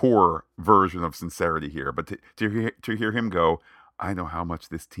doing a poor version of sincerity here, but to hear him go, I know how much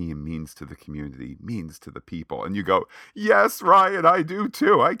this team means to the community, means to the people. And you go, yes, Ryan, I do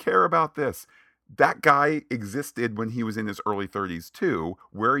too. I care about this. That guy existed when he was in his early 30s too.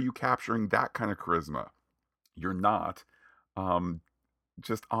 Where are you capturing that kind of charisma? You're not. Um,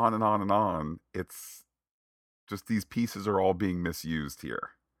 just on and on and on. It's just these pieces are all being misused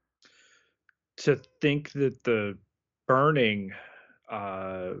here. To think that the burning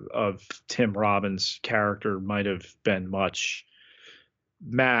of Tim Robbins' character might have been much.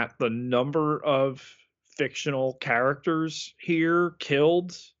 Matt, the number of fictional characters here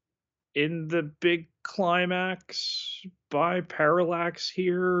killed in the big climax by Parallax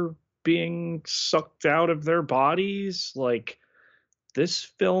here being sucked out of their bodies, like this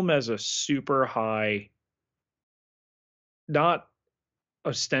film has a super high, not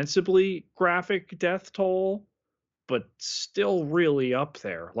ostensibly graphic death toll, but still really up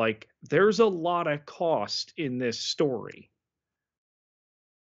there. Like there's a lot of cost in this story.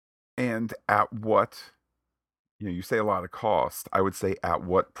 And at what, you say a lot of cost. I would say at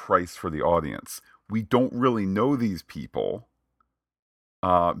what price for the audience? We don't really know these people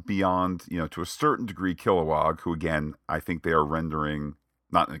beyond, to a certain degree, Kilowog, who again, I think they are rendering,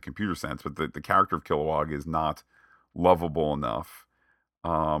 not in a computer sense, but the character of Kilowog is not lovable enough.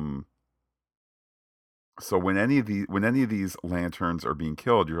 Um, so when any of these lanterns are being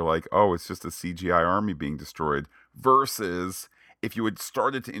killed, you're like, oh, it's just a CGI army being destroyed. Versus if you had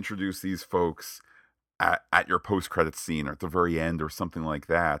started to introduce these folks at your post credit scene or at the very end or something like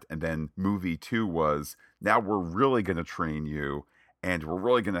that, and then movie two was, now we're really going to train you, and we're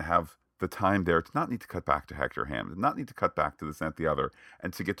really going to have the time there to not need to cut back to Hector Hammond, not need to cut back to this and the other,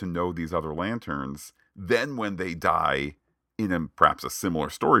 and to get to know these other lanterns. Then when they die in perhaps a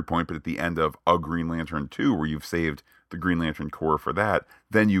similar story point, but at the end of a Green Lantern 2, where you've saved the Green Lantern Corps for that,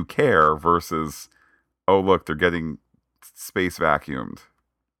 then you care versus, oh, look, they're getting space vacuumed.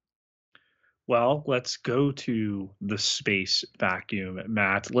 Well, let's go to the space vacuum,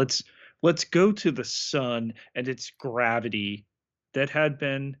 Matt. Let's go to the sun and its gravity that had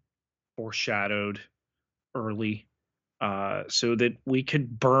been foreshadowed early, so that we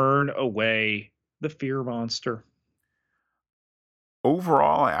could burn away the fear monster.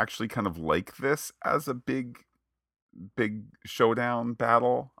 Overall, I actually kind of like this as a big showdown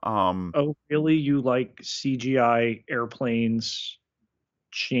battle. Oh, really? You like CGI airplanes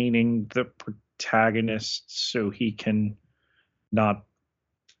chaining the protagonist so he can not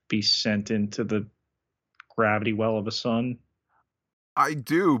be sent into the gravity well of a sun? I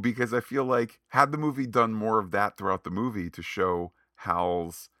do, because I feel like had the movie done more of that throughout the movie to show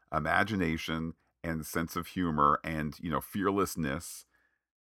Hal's imagination and sense of humor and, fearlessness,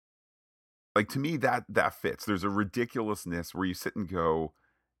 like to me that fits. There's a ridiculousness where you sit and go,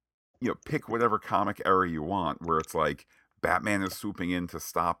 pick whatever comic era you want, where it's like Batman is swooping in to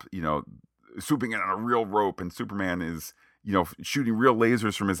stop, swooping in on a real rope, and Superman is, shooting real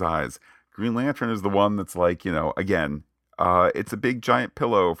lasers from his eyes. Green Lantern is the one that's like, again, it's a big giant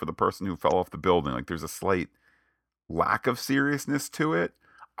pillow for the person who fell off the building. Like there's a slight lack of seriousness to it.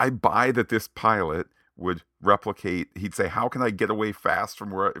 I buy that this pilot would replicate. He'd say, "How can I get away fast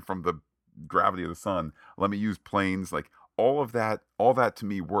from the gravity of the sun? Let me use planes." Like all of that to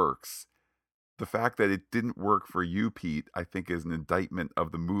me works. the fact that it didn't work for you, Pete, I think is an indictment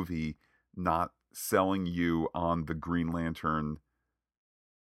of the movie not selling you on the Green Lantern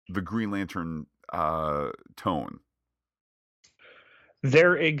tone.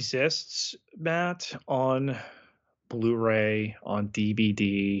 There exists, Matt, on Blu-ray, on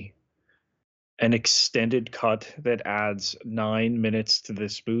DVD, an extended cut that adds 9 minutes to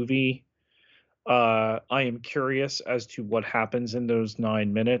this movie. I am curious as to what happens in those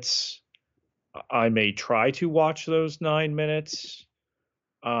 9 minutes. I may try to watch those 9 minutes.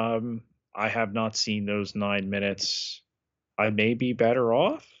 Um, I have not seen those 9 minutes. I may be better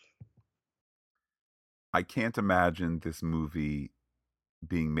off. I can't imagine this movie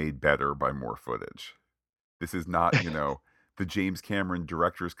being made better by more footage. This is not, the James Cameron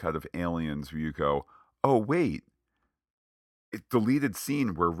director's cut of Aliens where you go, oh, wait, it deleted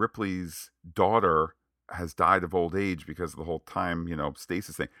scene where Ripley's daughter has died of old age because of the whole time,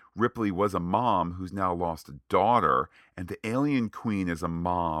 stasis thing. Ripley was a mom who's now lost a daughter, and the alien queen is a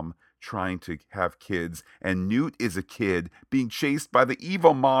mom trying to have kids, and Newt is a kid being chased by the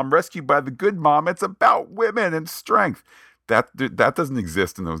evil mom, rescued by the good mom. It's about women and strength. That doesn't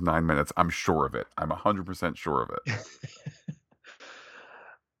exist in those 9 minutes. I'm sure of it. I'm 100% sure of it.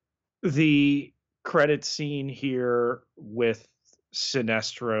 The credit scene here with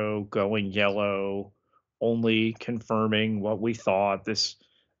Sinestro going yellow, only confirming what we thought.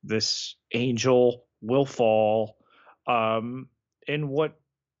 This angel will fall. And what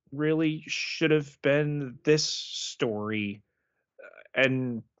really should have been this story,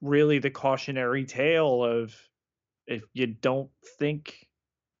 and really the cautionary tale of, if you don't think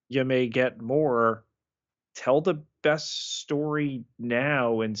you may get more, tell the best story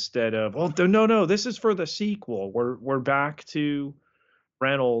now instead of, oh no, this is for the sequel. We're back to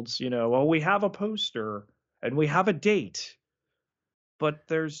Reynolds, well, we have a poster and we have a date, but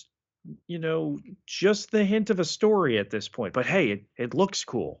there's, just the hint of a story at this point. But hey, it looks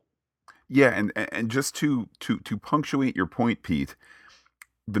cool. Yeah, and just to punctuate your point, Pete,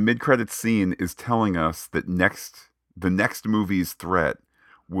 the mid-credits scene is telling us that the next movie's threat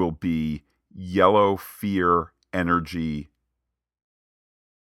will be yellow fear energy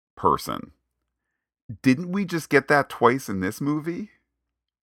person. Didn't we just get that twice in this movie?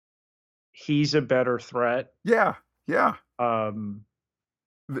 He's a better threat. Yeah, yeah. Um,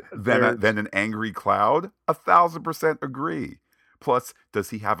 Than an angry cloud? 1,000% agree. Plus, does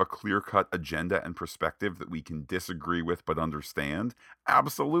he have a clear-cut agenda and perspective that we can disagree with but understand?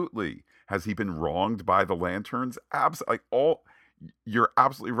 Absolutely. Has he been wronged by the Lanterns? You're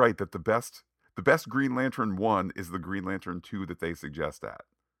absolutely right that the best Green Lantern 1 is the Green Lantern 2 that they suggest at.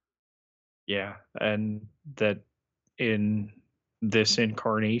 yeah, and that in this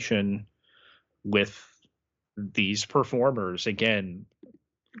incarnation with these performers again,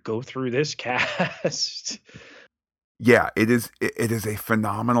 go through this cast. Yeah, it is a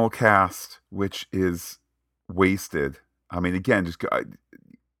phenomenal cast which is wasted. I mean, again,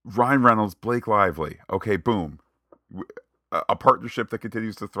 Ryan Reynolds, Blake Lively. Okay, boom. A partnership that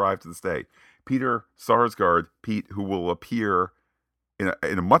continues to thrive to this day. Peter Sarsgaard, Pete, who will appear in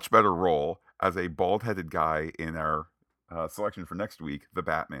a much better role as a bald-headed guy in our selection for next week, the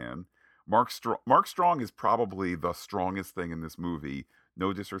Batman. Mark Strong is probably the strongest thing in this movie.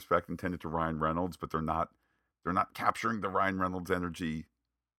 No disrespect intended to Ryan Reynolds, but they're not capturing the Ryan Reynolds energy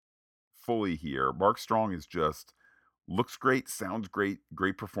fully here. Mark Strong is just looks great, sounds great,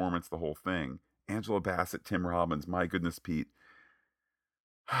 great performance, the whole thing. Angela Bassett, Tim Robbins, my goodness, Pete.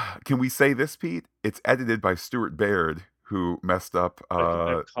 Can we say this, Pete? It's edited by Stuart Baird, who messed up.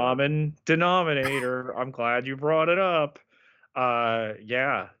 A common denominator. I'm glad you brought it up.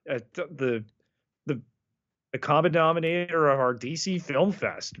 Yeah, the the common denominator of our DC Film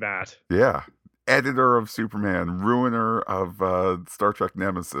Fest, Matt. Yeah, editor of Superman, ruiner of Star Trek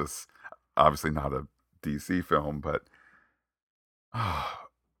Nemesis. Obviously not a DC film, but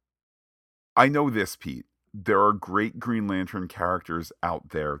I know this, Pete. There are great Green Lantern characters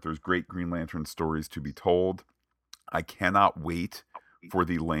out there. There's great Green Lantern stories to be told. I cannot wait for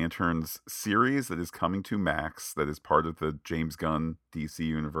the Lanterns series that is coming to Max, that is part of the James Gunn DC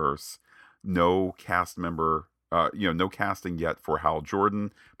universe. No cast member, no casting yet for Hal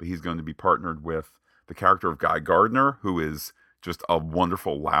Jordan, but he's going to be partnered with the character of Guy Gardner, who is just a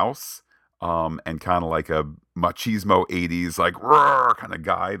wonderful louse, and kind of like a machismo 80s, like, roar kind of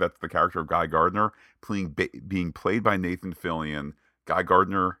guy. That's the character of Guy Gardner, being played by Nathan Fillion. Guy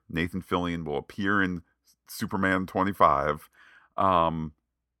Gardner, Nathan Fillion will appear in Superman 25. So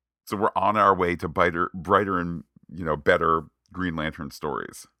we're on our way to brighter and better Green Lantern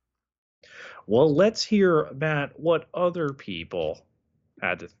stories. Well, let's hear, Matt, what other people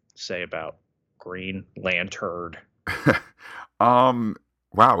had to say about Green Lantern.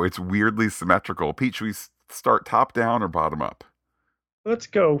 Wow, it's weirdly symmetrical. Pete, should we start top down or bottom up? Let's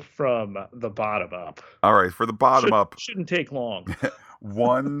go from the bottom up. All right, for the bottom up, shouldn't take long.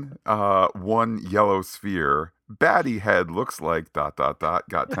 one yellow sphere. Baddie head looks like ... got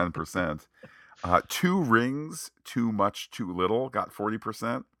 10%. Two rings, too much, too little, got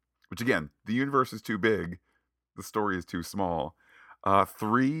 40%. Which again, the universe is too big, the story is too small.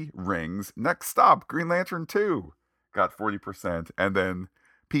 Three rings. Next stop, Green Lantern 2 got 40%. And then,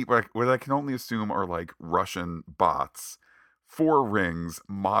 Pete, what I can only assume are like Russian bots. Four rings,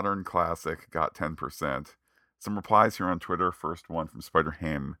 modern classic, got 10%. Some replies here on Twitter. First one from Spider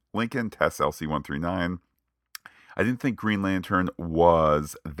Ham Lincoln, Tess LC139. I didn't think Green Lantern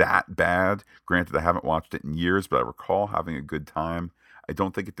was that bad. Granted, I haven't watched it in years, but I recall having a good time. I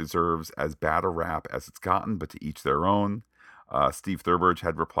don't think it deserves as bad a rap as it's gotten, but to each their own. Steve Thurberge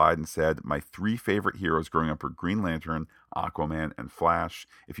had replied and said, my three favorite heroes growing up were Green Lantern, Aquaman, and Flash.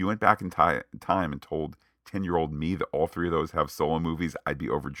 If you went back in time and told 10-year-old me that all three of those have solo movies, I'd be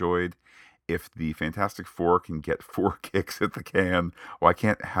overjoyed. If the Fantastic Four can get 4 kicks at the can, why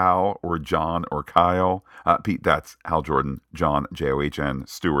can't Hal or John or Kyle? Pete, that's Hal Jordan, John, John,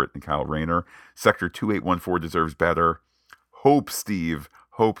 Stewart, and Kyle Rayner. Sector 2814 deserves better. Hope, Steve,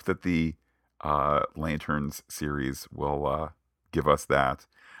 hope that the Lanterns series will give us that.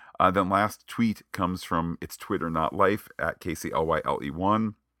 Then last tweet comes from It's Twitter Not Life at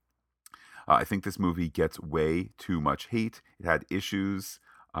KCLYLE1. I think this movie gets way too much hate. It had issues,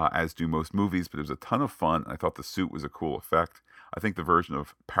 as do most movies, but it was a ton of fun. I thought the suit was a cool effect. I think the version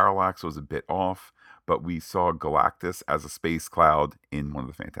of Parallax was a bit off, but we saw Galactus as a space cloud in one of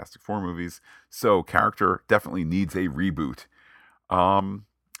the Fantastic Four movies. So character definitely needs a reboot.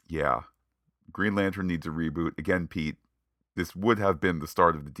 Yeah. Green Lantern needs a reboot. Again, Pete, this would have been the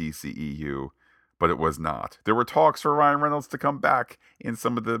start of the DCEU, but it was not. There were talks for Ryan Reynolds to come back in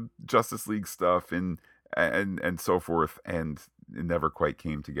some of the Justice League stuff and so forth, and it never quite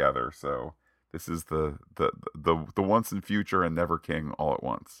came together. So this is the once and future and never king all at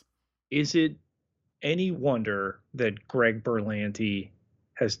once. Is it any wonder that Greg Berlanti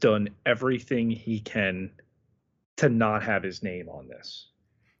has done everything he can to not have his name on this?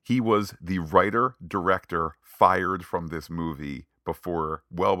 He was the writer, director fired from this movie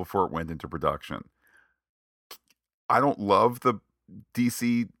well before it went into production. I don't love the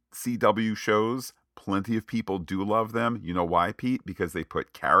DC CW shows. Plenty of people do love them. You know why, Pete? Because they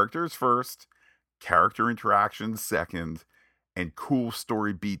put characters first, character interactions second, and cool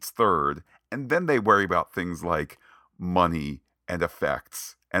story beats third. And then they worry about things like money and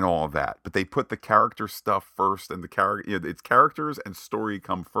effects and all of that. But they put the character stuff first, and it's characters and story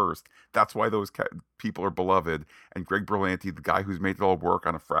come first. That's why those people are beloved. And Greg Berlanti, the guy who's made it all work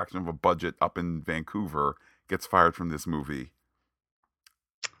on a fraction of a budget up in Vancouver, gets fired from this movie.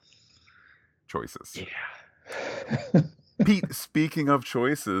 Choices. Yeah. Pete, speaking of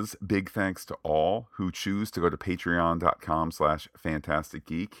choices, big thanks to all who choose to go to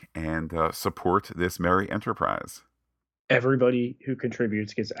patreon.com/fantasticgeek and support this merry enterprise. Everybody who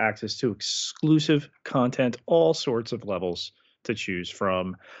contributes gets access to exclusive content, all sorts of levels to choose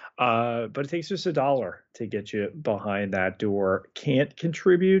from. But it takes just $1 to get you behind that door. Can't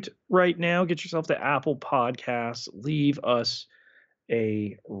contribute right now? Get yourself to Apple Podcasts. Leave us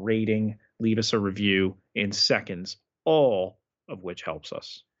a rating. Leave us a review in seconds, all of which helps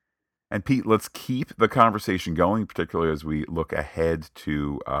us. And Pete, let's keep the conversation going, particularly as we look ahead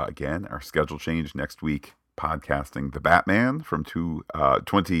to, again, our schedule change next week, podcasting The Batman from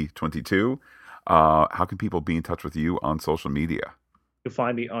 2022. How can people be in touch with you on social media? You'll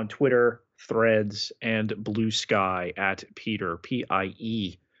find me on Twitter, Threads, and Blue Sky at Peter,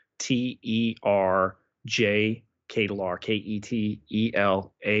 PIETERJ, Ketelar,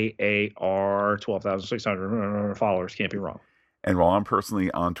 KETELAAR, 12,600 followers. Can't be wrong. And while I'm personally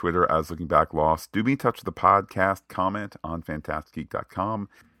on Twitter as Looking Back Lost, do be in touch with the podcast, comment on fantasticgeek.com.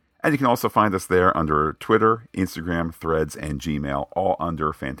 And you can also find us there under Twitter, Instagram, Threads, and Gmail, all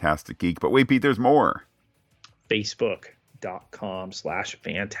under Fantastic Geek. But wait, Pete, there's more.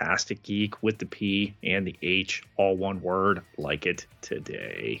 Facebook.com/Fantastic Geek with the P and the H, all one word, like it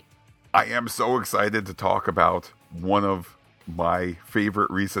today. I am so excited to talk about one of my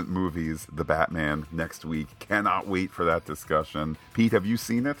favorite recent movies, The Batman, next week. Cannot wait for that discussion. Pete, have you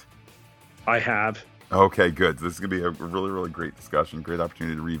seen it? I have. Okay, good. This is going to be a really, really great discussion. Great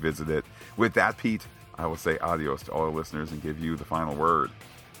opportunity to revisit it. With that, Pete, I will say adios to all our listeners and give you the final word.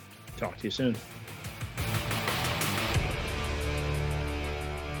 Talk to you soon.